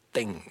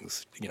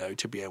things,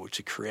 to be able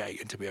to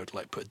create and to be able to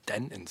like put a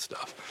dent in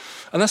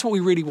stuff. And that's what we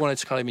really wanted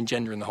to kind of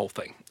engender in the whole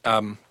thing.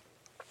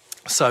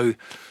 So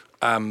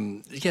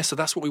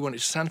that's what we wanted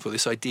to stand for,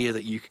 this idea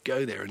that you could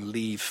go there and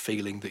leave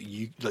feeling that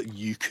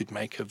you could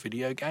make a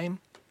video game.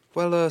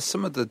 Well,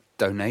 some of the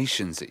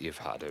donations that you've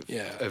had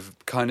have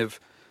kind of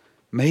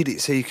made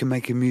it so you can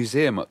make a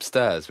museum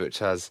upstairs which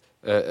has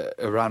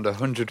around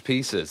 100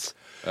 pieces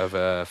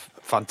of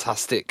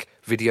fantastic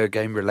video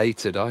game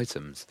related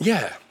items.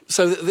 Yeah.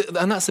 So,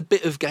 and that's a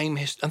bit of game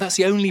history, and that's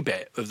the only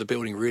bit of the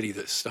building really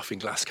that's stuff in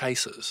glass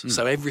cases.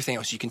 So everything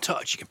else you can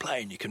touch, you can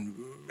play, and you can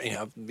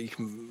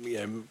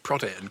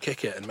prod it and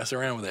kick it and mess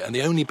around with it. And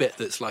the only bit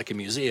that's like a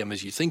museum,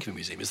 as you think of a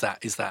museum, is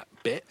that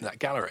bit, that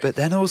gallery. But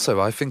then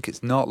also, I think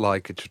it's not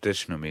like a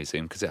traditional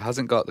museum because it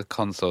hasn't got the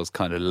consoles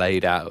kind of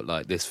laid out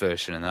like this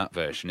version and that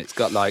version. It's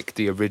got like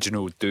the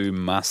original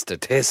Doom Master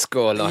Disc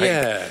or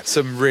like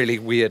some really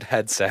weird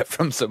headset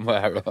from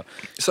somewhere.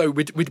 So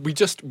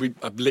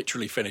I've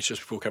literally finished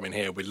just before coming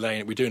here.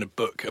 We're doing a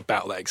book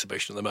about that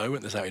exhibition at the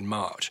moment. That's out in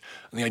March,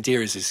 and the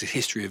idea is a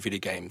history of video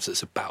games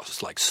that's about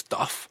just like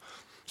stuff.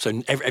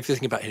 So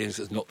everything about it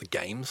is not the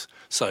games.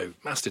 So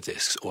master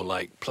discs or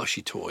like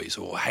plushy toys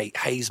or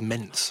Hayes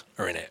mints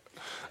are in it.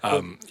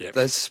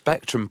 There's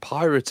Spectrum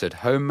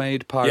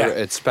homemade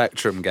pirated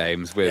Spectrum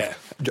games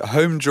with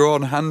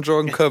home-drawn,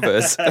 hand-drawn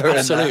covers.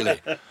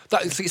 Absolutely.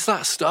 It's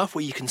that stuff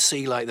where you can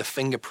see like the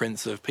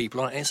fingerprints of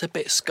people on it. It's a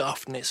bit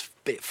scuffed and it's a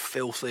bit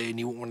filthy and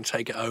you wouldn't want to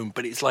take it home.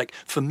 But it's like,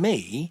 for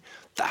me,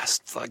 that's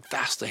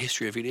the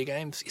history of video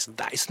games.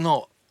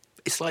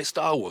 It's like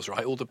Star Wars,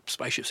 right? All the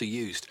spaceships are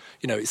used.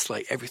 It's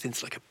like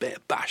everything's like a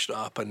bit bashed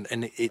up and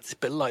it's a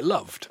bit like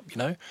loved,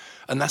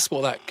 And that's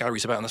what that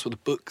gallery's about, and that's what the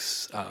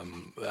book's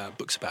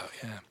about,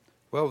 yeah.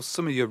 Well,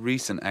 some of your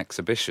recent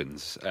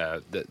exhibitions,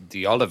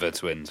 the Oliver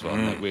Twins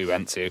one that we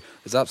went to,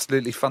 was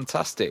absolutely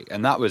fantastic.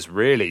 And that was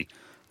really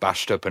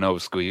bashed up and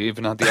old school. You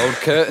even had the old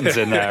curtains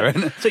in there.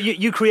 So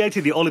you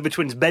created the Oliver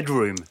Twins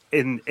bedroom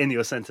in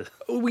your centre?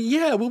 Well,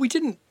 we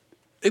didn't.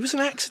 It was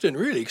an accident,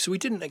 really, because we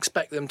didn't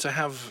expect them to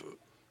have...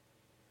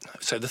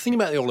 So the thing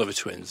about the Oliver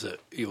Twins that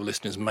your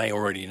listeners may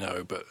already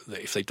know, but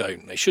if they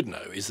don't, they should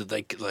know, is that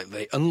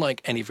they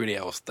unlike anybody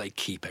else, they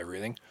keep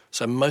everything.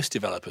 So most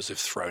developers have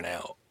thrown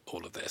out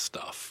all of their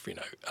stuff,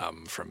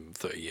 from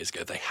 30 years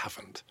ago. They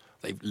haven't.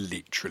 They've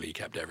literally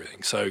kept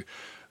everything. So,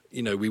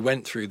 we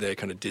went through their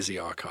kind of Dizzy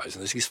archives,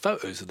 and there's these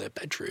photos of their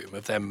bedroom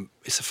of them.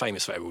 It's a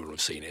famous photo, we would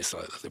have seen it. It's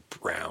like the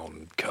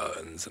brown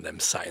curtains and them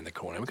sat in the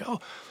corner. And we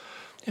go,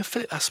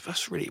 Philip,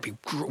 that's really,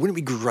 wouldn't it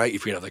be great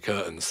if we had the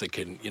curtains?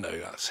 Thinking,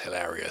 that's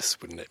hilarious,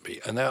 wouldn't it be?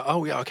 And they're,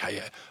 okay,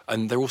 yeah.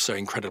 And they're also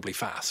incredibly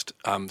fast.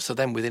 So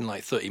then within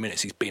like 30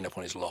 minutes, he's been up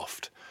on his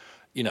loft,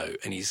 and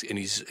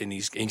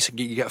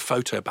you get a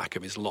photo back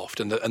of his loft,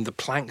 and the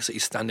planks that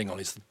he's standing on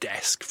is the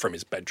desk from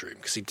his bedroom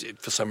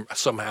because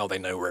somehow they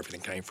know where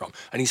everything came from,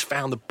 and he's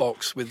found the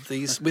box with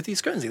these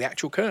curtains, the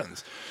actual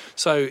curtains.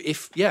 So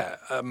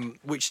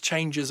which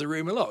changes the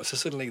room a lot. So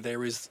suddenly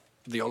there is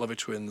the Oliver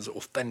Twins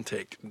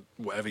authentic,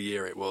 whatever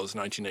year it was,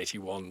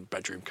 1981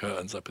 bedroom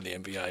curtains up in the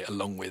NBA,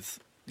 along with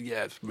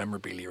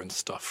memorabilia and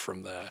stuff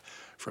from their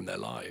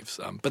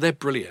lives. But they're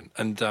brilliant,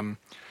 and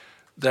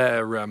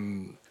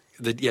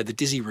the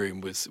Dizzy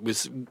room was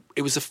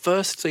the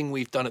first thing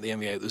we've done at the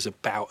NBA that was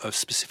about a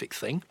specific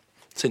thing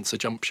since the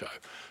Jump Show,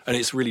 and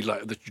it's really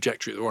like the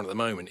trajectory that we're on at the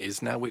moment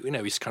is now we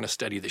kind of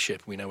steady the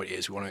ship. We know what it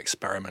is. We want to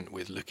experiment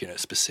with looking at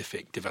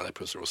specific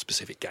developers or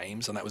specific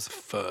games, and that was the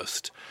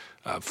first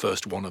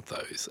one of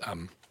those.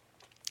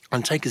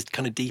 And take as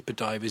kind of deep a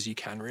dive as you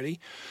can, really,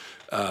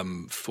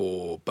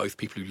 for both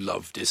people who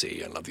love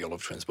Dizzy and love the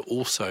Oliver Twins, but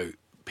also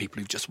people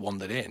who've just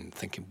wandered in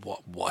thinking,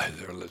 why are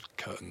there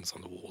curtains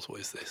on the walls? What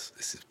is this?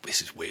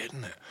 This is weird,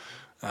 isn't it?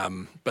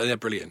 But they're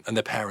brilliant, and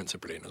their parents are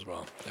brilliant as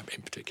well,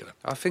 in particular.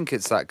 I think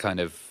it's that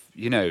kind of,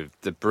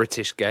 the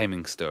British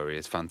gaming story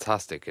is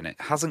fantastic, and it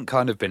hasn't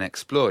kind of been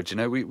explored.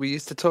 We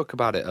used to talk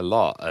about it a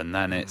lot, and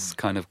then it's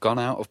kind of gone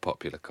out of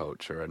popular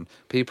culture, and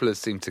people have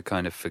seemed to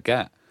kind of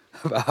forget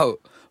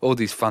about all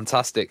these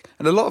fantastic,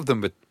 and a lot of them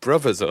were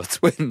brothers or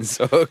twins,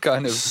 or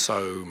kind of...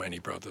 So many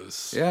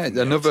brothers. Yeah,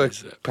 another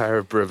pair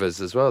of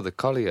brothers as well, the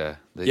Collier,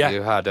 that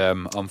you had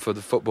on for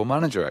the Football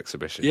Manager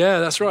exhibition. Yeah,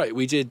 that's right.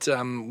 We did.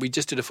 We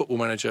just did a Football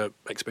Manager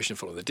exhibition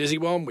following the Dizzy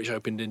one, which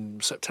opened in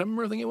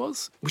September, I think it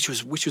was, which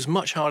was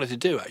much harder to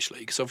do, actually,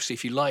 because obviously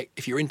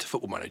if you're into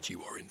Football Manager,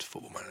 you are into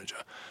Football Manager.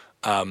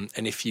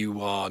 And if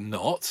you are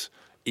not,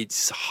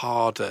 it's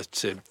harder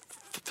to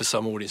for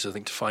some audiences, I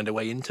think, to find a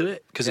way into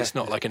it, because it's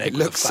not like an egg It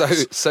with a looks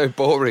face. so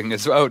boring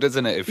as well,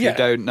 doesn't it? If you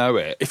don't know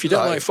it. If you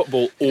don't like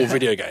football or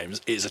video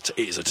games, it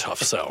is a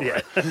tough sell,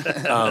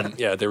 right?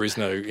 There is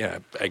no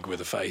egg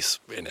with a face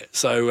in it.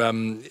 So,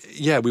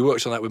 we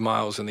worked on that with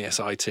Miles and the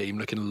SI team,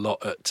 looking a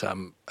lot at...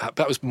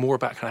 that was more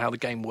about kind of how the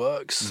game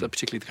works,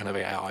 particularly the kind of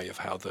AI of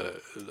how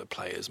the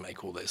players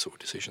make all their sort of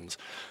decisions,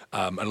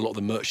 and a lot of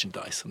the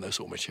merchandise and those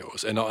sort of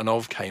materials. And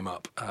Ov came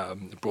up,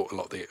 brought a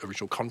lot of the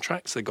original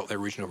contracts. They got their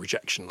original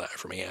rejection letter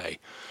from EA,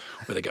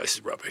 where they go, "This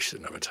is rubbish,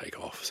 they'll never take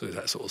off." So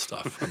that sort of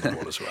stuff on the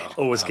wall as well.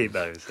 Always keep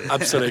those. Yeah.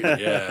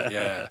 Absolutely,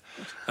 yeah.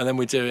 And then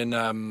we're doing,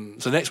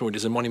 so the next one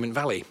is a Monument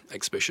Valley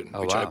exhibition,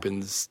 which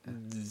opens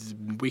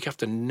week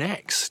after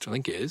next, I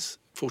think it is.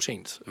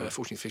 14th,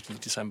 15th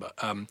December,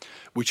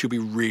 which will be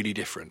really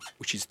different,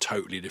 which is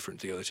totally different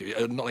to the other two.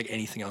 Not like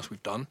anything else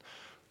we've done.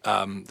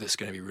 That's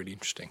going to be really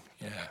interesting,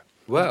 yeah.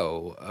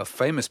 Well, a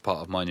famous part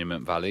of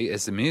Monument Valley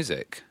is the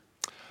music.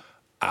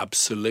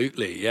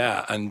 Absolutely,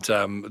 yeah. And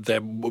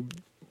they're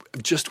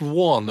just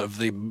one of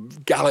the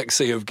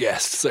galaxy of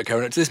guests that are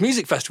going to this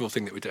music festival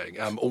thing that we're doing,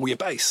 All We Are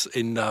Bass,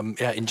 in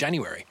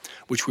January,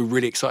 which we're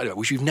really excited about,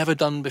 which we've never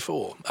done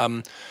before.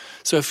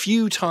 So a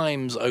few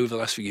times over the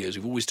last few years,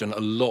 we've always done a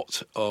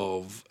lot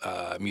of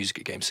music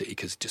at Game City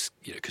because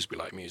we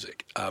like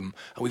music, and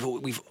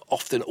we've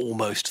often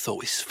almost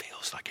thought this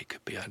feels like it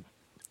could be a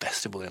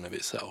festival in of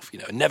itself,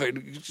 and never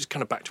just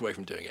kind of backed away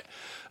from doing it.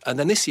 And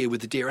then this year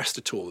with the Dear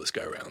Esther tour that's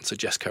going around, so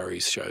Jess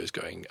Curry's show is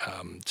going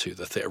to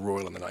the Theatre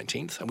Royal on the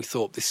 19th, and we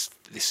thought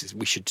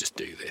we should just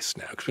do this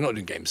now because we're not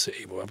doing Game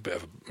City, we'll have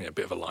a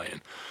bit of a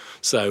lie-in.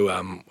 So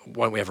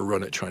why don't we have a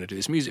run at trying to do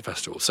this music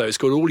festival? So it's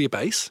called All Your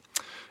Bass.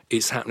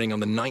 It's happening on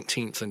the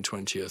 19th and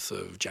 20th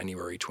of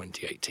January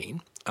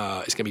 2018. It's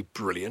going to be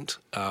brilliant.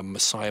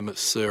 Messiah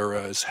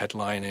Matsura is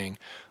headlining.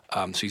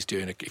 So he's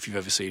doing if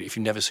you've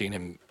never seen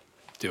him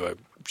do a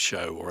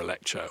show or a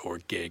lecture or a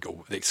gig,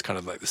 or it's kind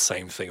of like the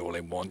same thing all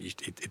in one.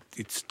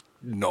 It's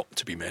not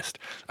to be missed.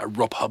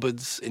 Rob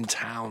Hubbard's in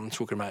town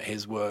talking about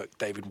his work.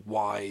 David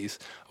Wise,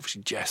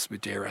 obviously Jess with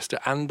Dear Esther,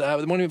 and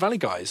the Monument Valley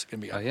guys are going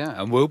to be. Oh yeah,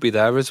 and we'll be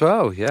there as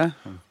well. Yeah.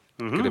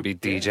 Going to be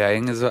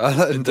DJing as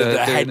well. And,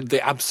 the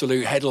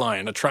absolute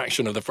headline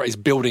attraction of the phrase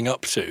building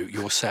up to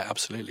your set,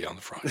 absolutely, on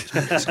the Friday.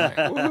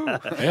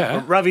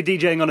 Yeah. Ravi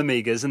DJing on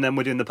Amigas, and then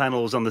we're doing the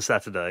panels on the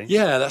Saturday.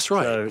 Yeah, that's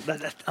right. So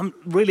I'm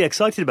really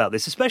excited about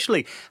this,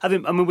 especially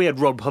we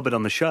had Rob Hubbard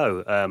on the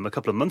show a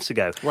couple of months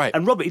ago. Right.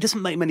 And Robert, he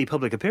doesn't make many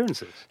public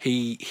appearances.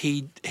 He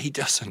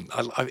doesn't.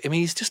 I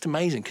mean, he's just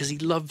amazing because he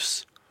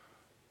loves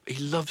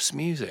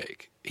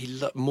music.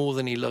 More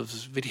than he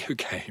loves video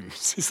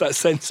games. It's that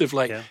sense of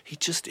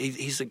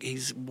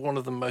he's one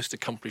of the most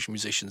accomplished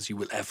musicians you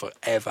will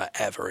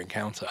ever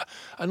encounter.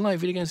 And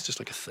video games is just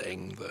like a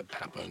thing that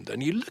happened.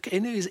 And you look at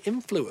his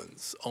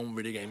influence on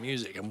video game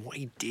music and what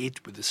he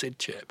did with the SID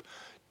chip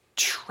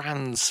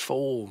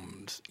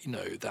transformed,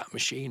 that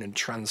machine and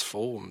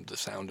transformed the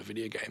sound of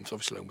video games,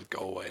 obviously along with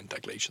Galway and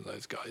Daglish and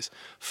those guys,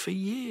 for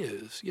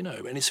years,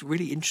 and it's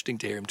really interesting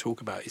to hear him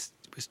talk about it.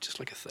 It was just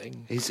like a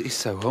thing. He's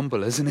so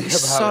humble, isn't he?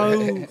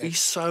 He's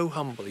so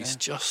humble. He's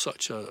just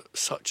such a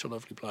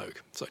lovely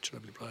bloke. Such a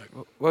lovely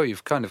bloke. Well,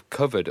 you've kind of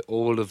covered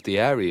all of the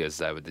areas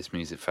there with this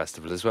music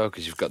festival as well,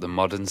 because you've got the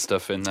modern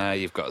stuff in there.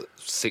 You've got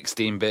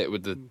 16-bit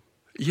with the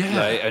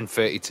and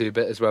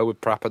 32-bit as well with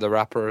Prappa the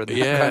Rapper and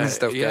that kind of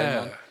stuff going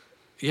on.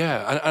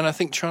 Yeah, and I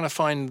think trying to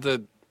find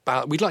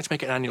we'd like to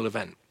make it an annual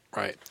event,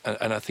 right?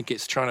 And I think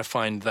it's trying to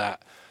find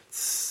that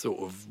sort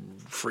of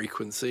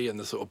frequency and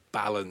the sort of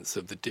balance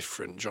of the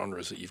different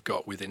genres that you've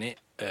got within it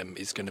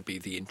is going to be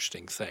the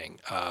interesting thing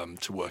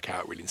to work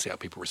out really and see how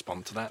people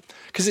respond to that.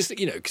 Because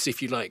because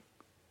if you like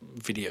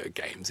video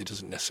games, it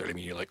doesn't necessarily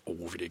mean you like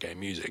all video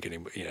game music any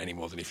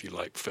more than if you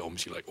like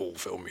films, you like all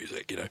film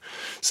music,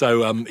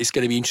 So it's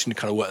going to be interesting to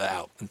kind of work that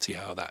out and see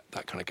how that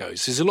kind of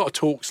goes. There's a lot of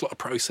talks, a lot of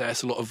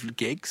process, a lot of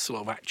gigs, a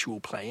lot of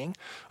actual playing,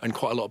 and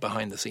quite a lot of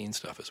behind-the-scenes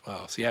stuff as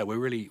well. So yeah, we're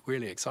really,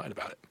 really excited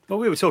about it. Well,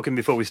 we were talking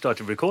before we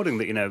started recording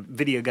that,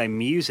 video game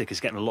music is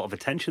getting a lot of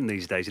attention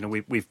these days.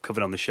 We've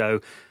covered on the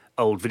show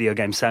old video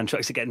game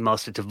soundtracks are getting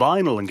mastered to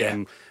vinyl and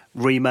getting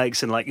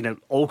remakes, and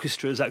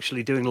orchestras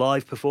actually doing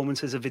live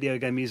performances of video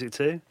game music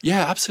too.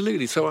 Yeah,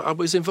 absolutely. So I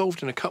was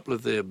involved in a couple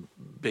of the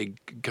big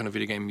kind of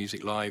video game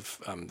music live.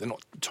 They're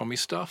not Tommy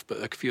stuff, but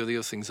a few of the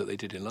other things that they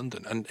did in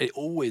London, and it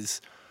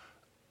always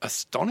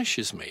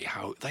astonishes me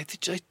how they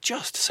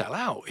just sell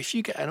out. If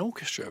you get an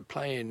orchestra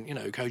playing,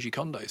 Koji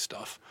Kondo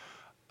stuff,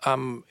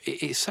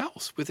 it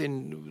sells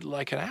within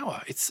like an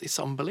hour. It's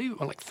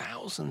unbelievable, like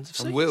thousands of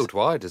seats. And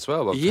worldwide as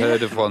well. I've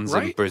heard of ones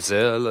in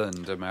Brazil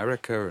and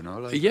America and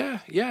all that. Yeah.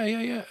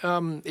 It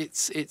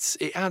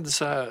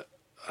adds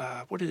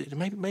what is it?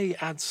 Maybe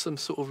adds some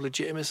sort of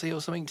legitimacy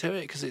or something to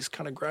it because it's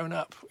kind of grown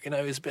up.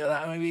 It's a bit of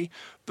that maybe.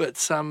 But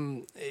it's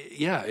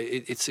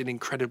an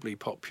incredibly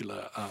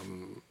popular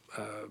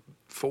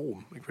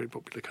form, incredibly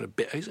popular kind of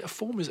bit. Is it a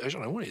form? I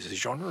don't know what it is. Is it a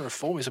genre or a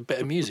form? It's a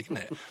bit of music, isn't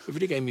it? But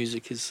video game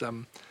music is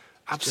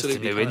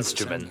absolutely just a new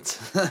instrument.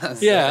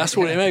 Yeah,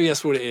 maybe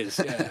that's what it is.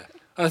 Yeah.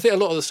 And I think a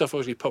lot of the stuff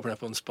obviously popping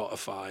up on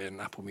Spotify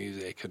and Apple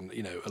Music, and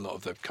a lot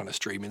of the kind of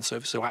streaming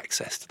service. So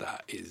access to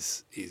that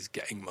is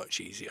getting much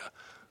easier.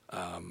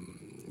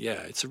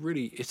 It's a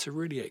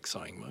really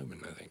exciting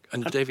moment, I think.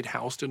 And David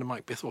Houston and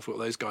Mike Bithell,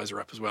 those guys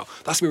are up as well.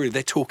 That's really,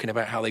 they're talking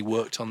about how they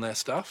worked on their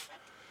stuff.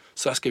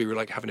 So that's going to be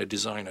like having a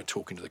designer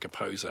talking to the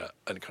composer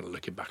and kind of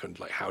looking back on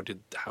how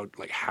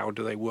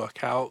do they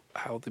work out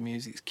how the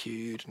music's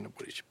cued and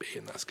what it should be,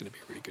 and that's going to be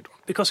a really good one.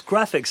 Because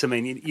graphics, I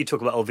mean, you talk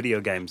about old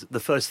video games, the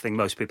first thing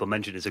most people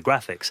mention is the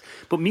graphics,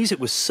 but music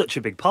was such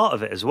a big part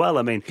of it as well.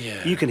 I mean,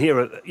 you can hear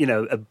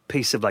a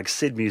piece of like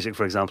Sid music,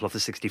 for example, off the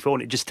 64,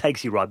 and it just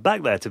takes you right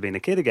back there to being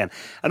a kid again.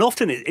 And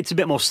often it's a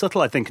bit more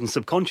subtle, I think, and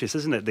subconscious,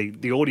 isn't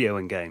it? The audio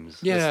in games.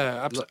 Yeah,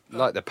 absolutely.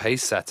 Like the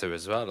pace setter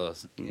as well, or,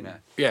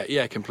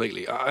 Yeah,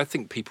 completely. I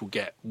think people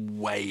get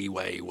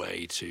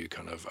way too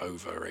kind of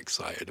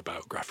overexcited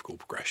about graphical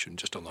progression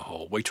just on the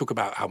whole. We talk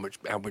about how much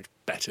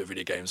better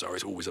video games are.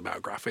 It's always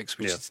about graphics,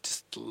 which is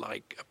just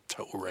like a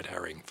total red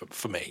herring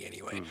for me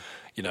anyway.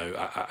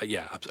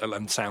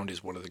 And sound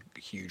is one of the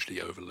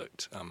hugely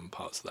overlooked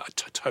parts of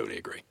that. I totally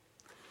agree.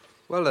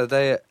 Well, are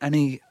there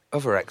any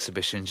other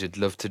exhibitions you'd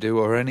love to do,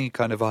 or any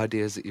kind of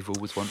ideas that you've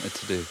always wanted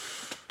to do?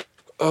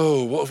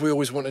 Oh, what have we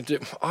always wanted to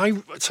do?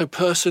 So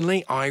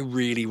personally, I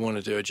really want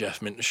to do a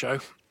Jeff Minter show.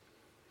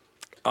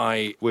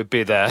 We'd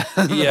be there.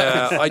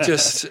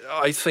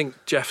 I think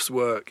Jeff's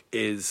work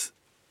is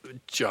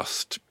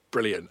just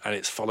brilliant, and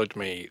it's followed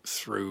me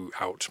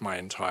throughout my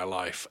entire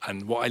life.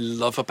 And what I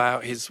love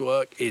about his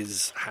work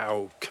is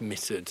how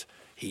committed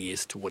he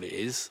is to what it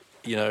is.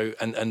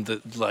 And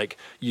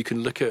you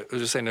can look at, as I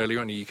was saying earlier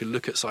on, you can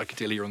look at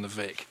Psychedelia on the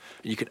Vic,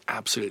 and you can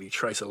absolutely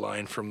trace a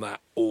line from that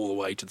all the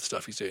way to the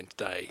stuff he's doing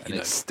today. And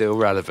it's still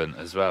relevant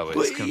as well.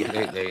 It's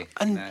completely...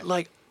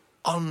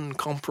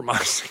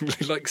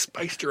 uncompromisingly, like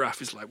Space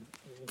Giraffe is like,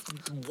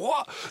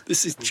 what?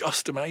 This is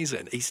just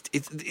amazing.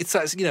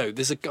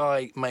 There's a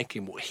guy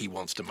making what he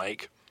wants to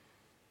make.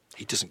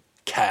 He doesn't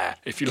care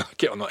if you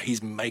like it or not.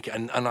 He's making,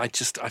 and I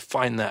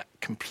find that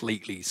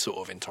completely sort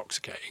of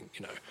intoxicating,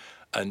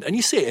 And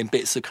you see it in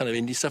bits of kind of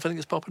indie stuff. I think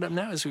it's popping up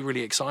now. It's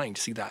really exciting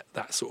to see that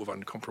sort of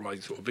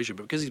uncompromising sort of vision.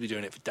 But because he's been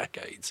doing it for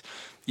decades,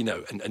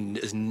 and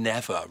has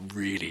never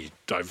really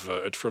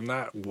diverted from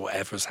that,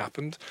 whatever's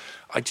happened,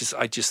 I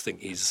just think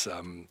he's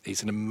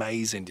an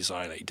amazing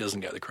designer. He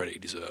doesn't get the credit he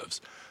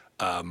deserves.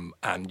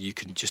 And you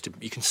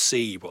can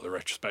see what the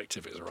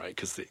retrospective is, right?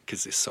 Because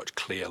there's such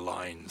clear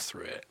lines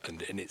through it,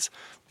 and it's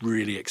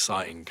really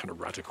exciting, kind of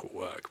radical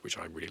work, which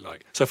I really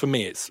like. So for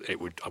me, I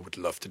would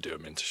love to do a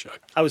Minter show.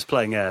 I was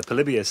playing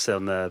Polybius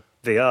on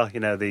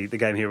VR, the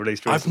game he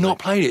released recently. I've not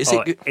played it. Is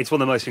it good? It's one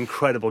of the most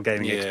incredible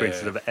gaming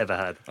experiences I've ever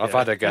had. I've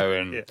had a go,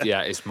 and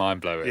it's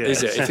mind blowing. Yeah.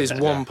 Is it? If there's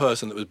one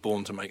person that was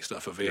born to make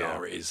stuff for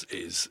VR, it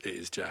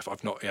is Jeff.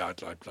 I've not. Yeah,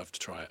 I'd love to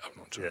try it. I'm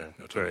not trying.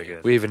 Yeah, very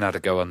good. We even had a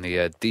go on the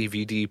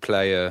DVD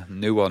player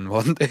Nuon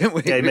one, didn't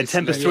we? Yeah, he made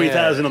Tempest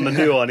 3000 on the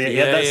Nuon. He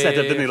had that set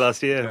up, didn't he,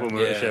 last year when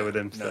we were at a show with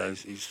him? So. No,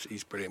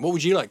 he's brilliant. What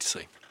would you like to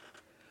see?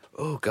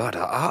 Oh, God,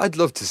 I'd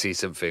love to see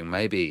something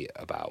maybe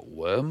about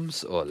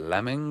worms or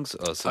lemmings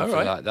or something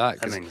like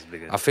that. Lemmings would be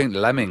good. I think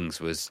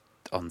Lemmings was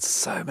on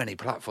so many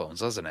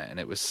platforms, wasn't it? And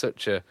it was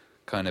such a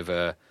kind of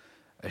a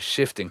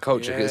shift in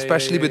culture,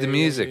 especially with the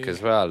music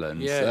as well.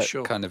 And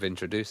that kind of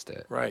introduced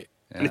it. Right.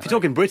 Yeah. And if you're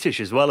talking British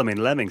as well, I mean,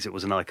 Lemmings, it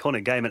was an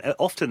iconic game. And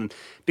often,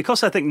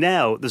 because I think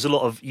now there's a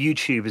lot of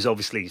YouTube is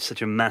obviously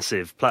such a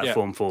massive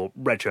platform for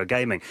retro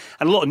gaming.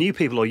 And a lot of new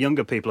people or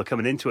younger people are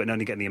coming into it and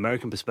only getting the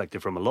American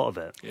perspective from a lot of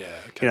it. Yeah.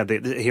 Okay.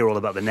 They hear all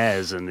about the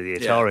NES and the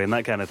Atari and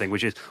that kind of thing,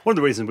 which is one of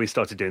the reasons we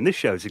started doing this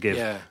show, to give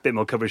a bit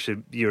more coverage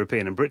to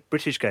European and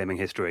British gaming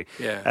history.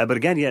 Yeah. But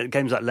again,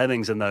 games like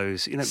Lemmings and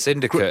those...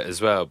 Syndicate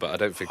as well, but I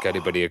don't think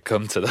anybody had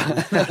come to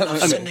that.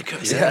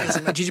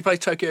 Syndicate. Did you play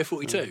Tokyo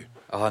 42?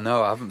 Oh,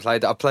 no, I haven't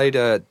played. I played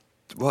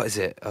what is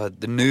it?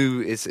 The new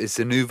it's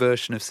the new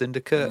version of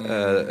Syndicate,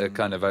 a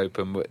kind of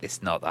open.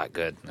 It's not that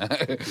good.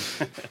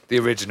 The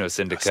original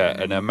Syndicate,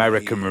 an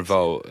American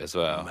Revolt as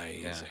well.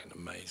 Amazing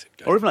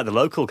game. Or even like the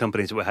local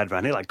companies that we had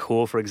around here, like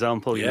Core, for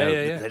example.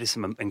 They did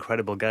some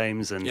incredible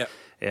games, and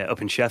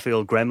up in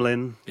Sheffield,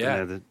 Gremlin.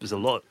 Yeah, there's a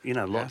lot,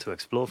 to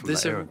explore from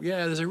that era.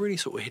 There's a really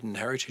sort of hidden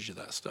heritage of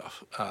that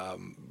stuff,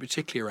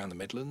 particularly around the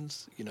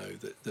Midlands.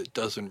 That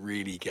doesn't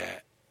really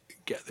get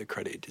the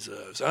credit it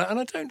deserves. And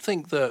I don't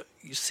think that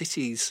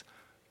cities,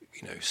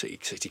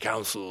 city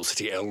councils,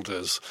 city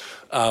elders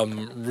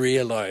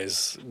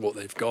realise what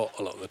they've got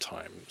a lot of the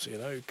times,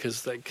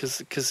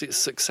 because its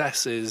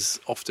success is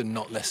often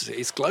not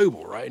necessarily, it's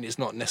global, right? And it's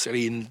not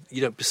necessarily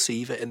you don't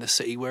perceive it in the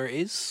city where it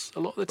is a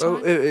lot of the time.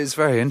 Well, it's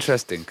very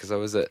interesting because I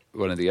was at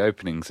one of the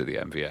openings of the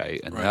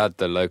MVA and they had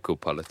the local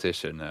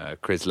politician,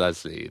 Chris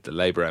Leslie, the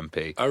Labour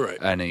MP. Oh, right.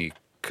 And he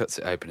cuts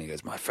it open and he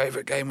goes, my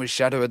favourite game was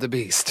Shadow of the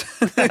Beast.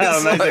 It's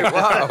like,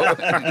 wow.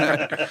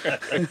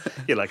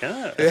 You're like,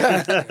 ah.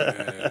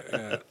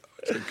 Yeah.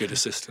 It's a good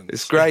assistant.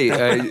 It's great.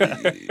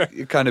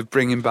 You're kind of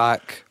bringing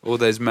back all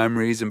those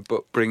memories and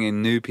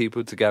bringing new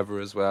people together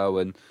as well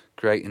and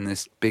creating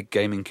this big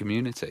gaming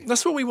community.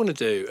 That's what we want to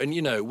do. And,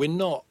 we're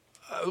not...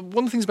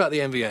 one of the things about the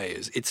MVA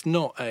is it's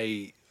not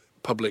a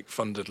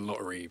public-funded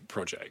lottery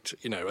project.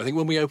 You know, I think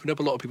when we opened up,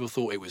 a lot of people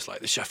thought it was like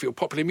the Sheffield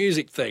Popular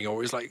Music thing, or it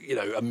was like, you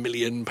know, £1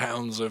 million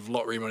of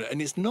lottery money,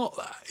 and it's not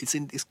that.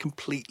 It's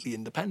completely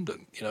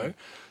independent. You know,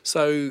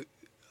 so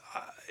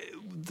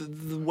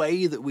the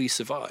way that we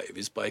survive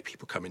is by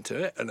people coming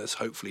to it and us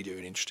hopefully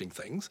doing interesting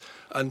things,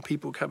 and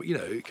people coming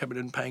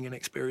and paying and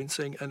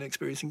experiencing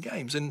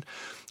games. And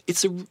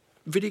it's a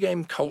video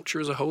game culture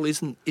as a whole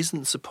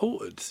isn't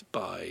supported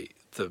by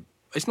the.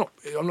 It's not.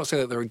 I'm not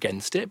saying that they're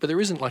against it, but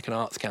there isn't like an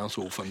arts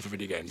council fund for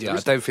video games. Yeah, I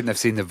don't think they've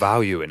seen the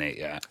value in it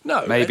yet.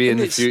 No, maybe in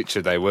the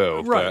future they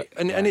will. Right,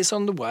 but, and it's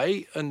on the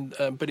way, and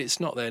but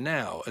it's not there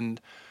now. And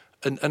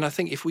I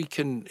think if we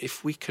can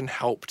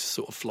help to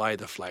sort of fly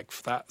the flag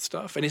for that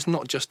stuff, and it's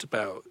not just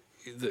about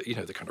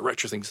the kind of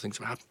retro things that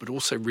happen, but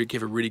also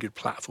give a really good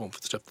platform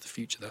for the stuff of the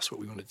future. That's what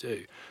we want to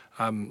do.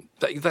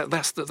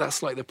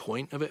 That's like the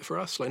point of it for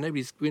us. Like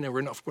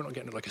we're not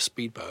getting like a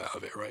speedboat out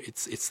of it, right?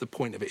 It's the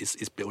point of it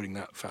is building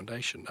that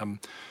foundation.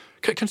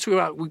 Can I talk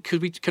about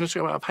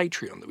our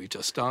Patreon that we've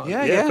just started?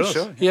 Yeah,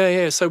 sure.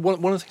 Yeah. So one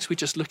of the things we're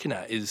just looking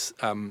at is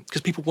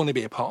because people want to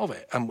be a part of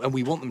it, and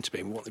we want them to be.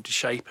 And we want them to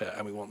shape it,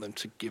 and we want them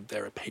to give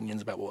their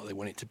opinions about what they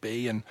want it to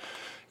be, and.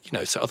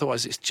 So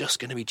otherwise it's just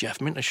going to be Jeff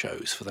Minter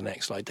shows for the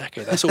next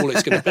decade. That's all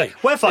it's going to be.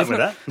 We're fine with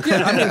that.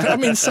 Yeah, I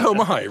mean, so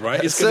am I,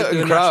 right? It's a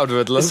certain crowd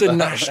would love that. It's a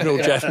national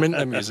Jeff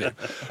Minter museum,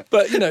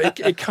 but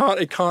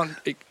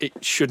it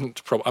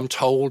shouldn't. I'm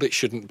told it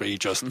shouldn't be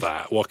just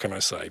that. What can I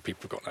say?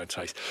 People have got no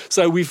taste.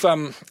 So we've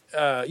so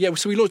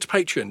we launched a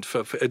Patreon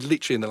for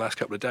literally in the last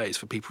couple of days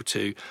for people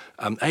to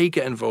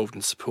get involved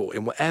and support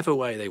in whatever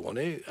way they want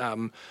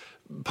to.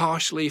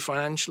 Partially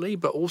financially,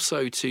 but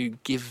also to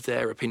give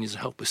their opinions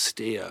and help us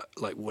steer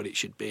like what it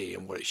should be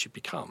and what it should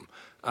become.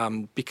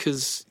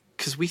 Because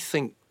we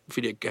think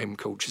video game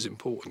culture is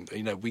important.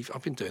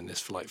 I've been doing this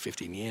for like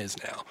 15 years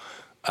now,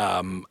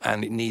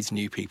 and it needs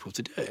new people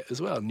to do it as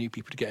well. New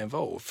people to get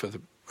involved for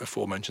the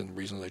aforementioned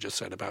reasons I just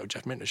said about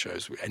Jeff Minter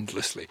shows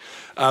endlessly,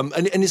 and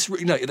it's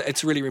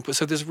it's really important.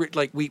 So there's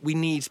we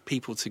need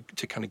people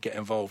to kind of get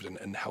involved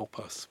and help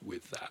us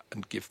with that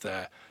and give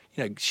their.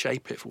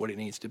 Shape it for what it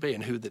needs to be,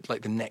 and who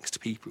the next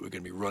people who are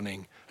going to be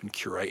running and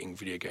curating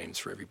video games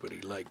for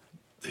everybody. Like,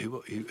 who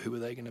are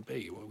they going to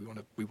be? Well,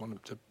 we want them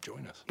to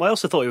join us. Well, I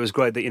also thought it was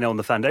great that on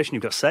the foundation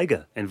you've got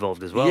Sega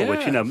involved as well,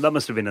 which that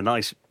must have been a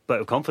nice vote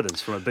of confidence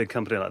from a big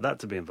company like that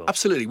to be involved.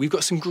 Absolutely, we've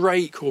got some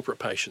great corporate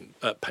patrons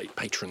who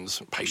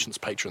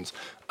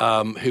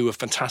are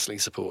fantastically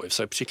supportive.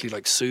 So particularly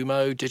like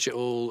Sumo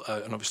Digital,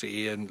 and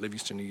obviously Ian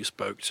Livingston, who you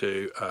spoke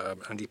to,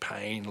 Andy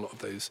Payne, a lot of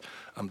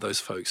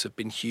those folks have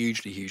been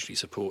hugely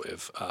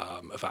supportive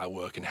of our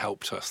work and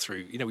helped us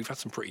through. We've had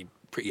some pretty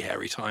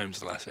hairy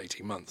times in the last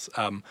 18 months.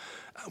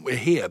 We're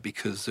here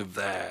because of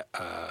their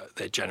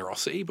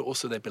generosity, but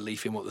also their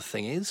belief in what the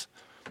thing is.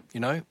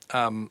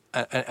 And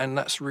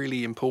that's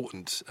really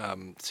important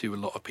to a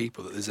lot of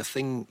people, that there's a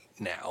thing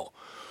now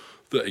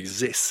that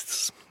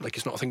exists. Like,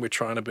 it's not a thing we're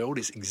trying to build,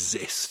 it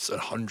exists, and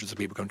hundreds of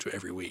people come to it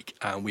every week,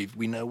 and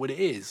we know what it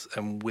is,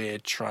 and we're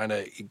trying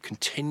to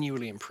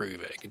continually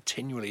improve it,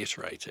 continually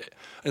iterate it.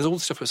 And there's all the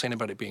stuff we're saying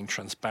about it being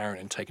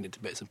transparent and taking it to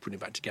bits and putting it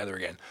back together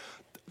again.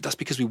 That's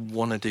because we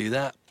want to do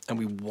that, and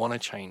we want to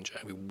change it,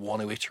 and we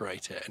want to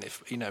iterate it. And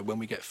if when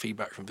we get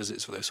feedback from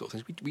visitors for those sort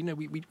of things,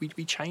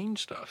 we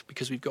change stuff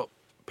because we've got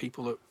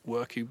people at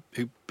work who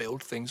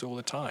build things all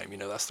the time.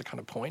 That's the kind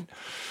of point.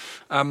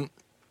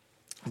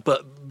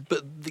 But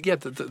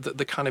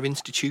the kind of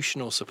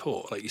institutional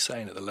support, like you're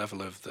saying, at the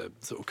level of the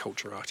sort of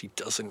culturati,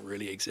 doesn't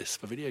really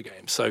exist for video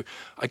games. So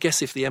I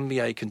guess if the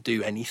NBA can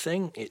do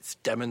anything, it's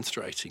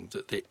demonstrating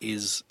that there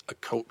is a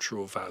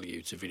cultural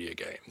value to video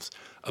games,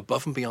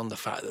 above and beyond the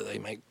fact that they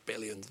make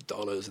billions of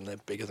dollars and they're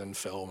bigger than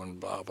film and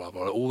blah, blah,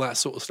 blah, all that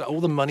sort of stuff,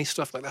 all the money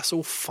stuff, like that's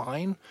all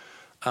fine,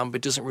 but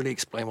it doesn't really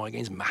explain why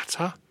games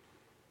matter.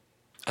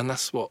 And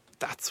that's what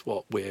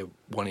we're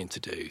wanting to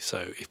do. So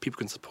if people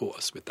can support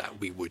us with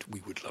that, we would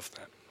love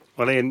that.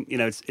 Well, Ian,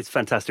 it's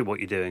fantastic what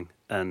you're doing,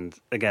 and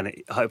again,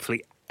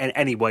 hopefully, in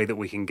any way that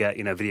we can get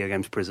video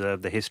games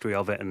preserved, the history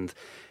of it, and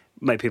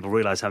make people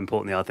realise how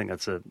important they are. I think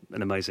that's an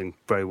amazing,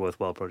 very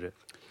worthwhile project.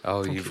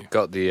 Oh, you've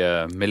got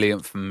the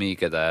millionth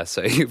Amiga there,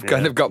 so you've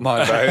kind of got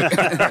my vote.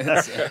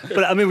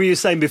 But I mean, were you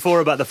saying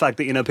before about the fact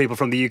that people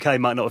from the UK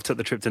might not have took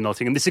the trip to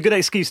Nottingham? This is a good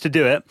excuse to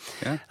do it.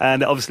 Yeah.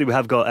 And obviously we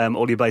have got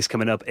Audio Base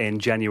coming up in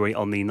January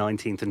on the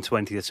 19th and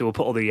 20th, so we'll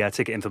put all the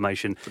ticket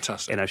information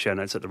in our show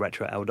notes at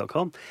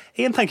theretrohour.com.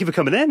 Ian, thank you for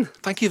coming in.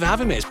 Thank you for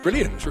having me. It's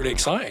brilliant. It's really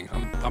exciting.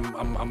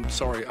 I'm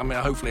sorry. I mean,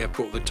 hopefully I've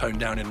brought the tone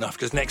down enough,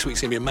 because next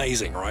week's going to be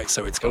amazing, right?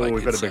 So it's got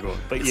we've got a big one.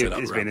 But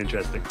it's been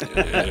interesting.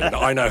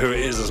 I know who it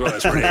is as well.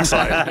 It's really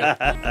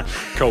exciting.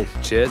 Cool.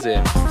 Cheers,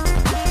 Ian.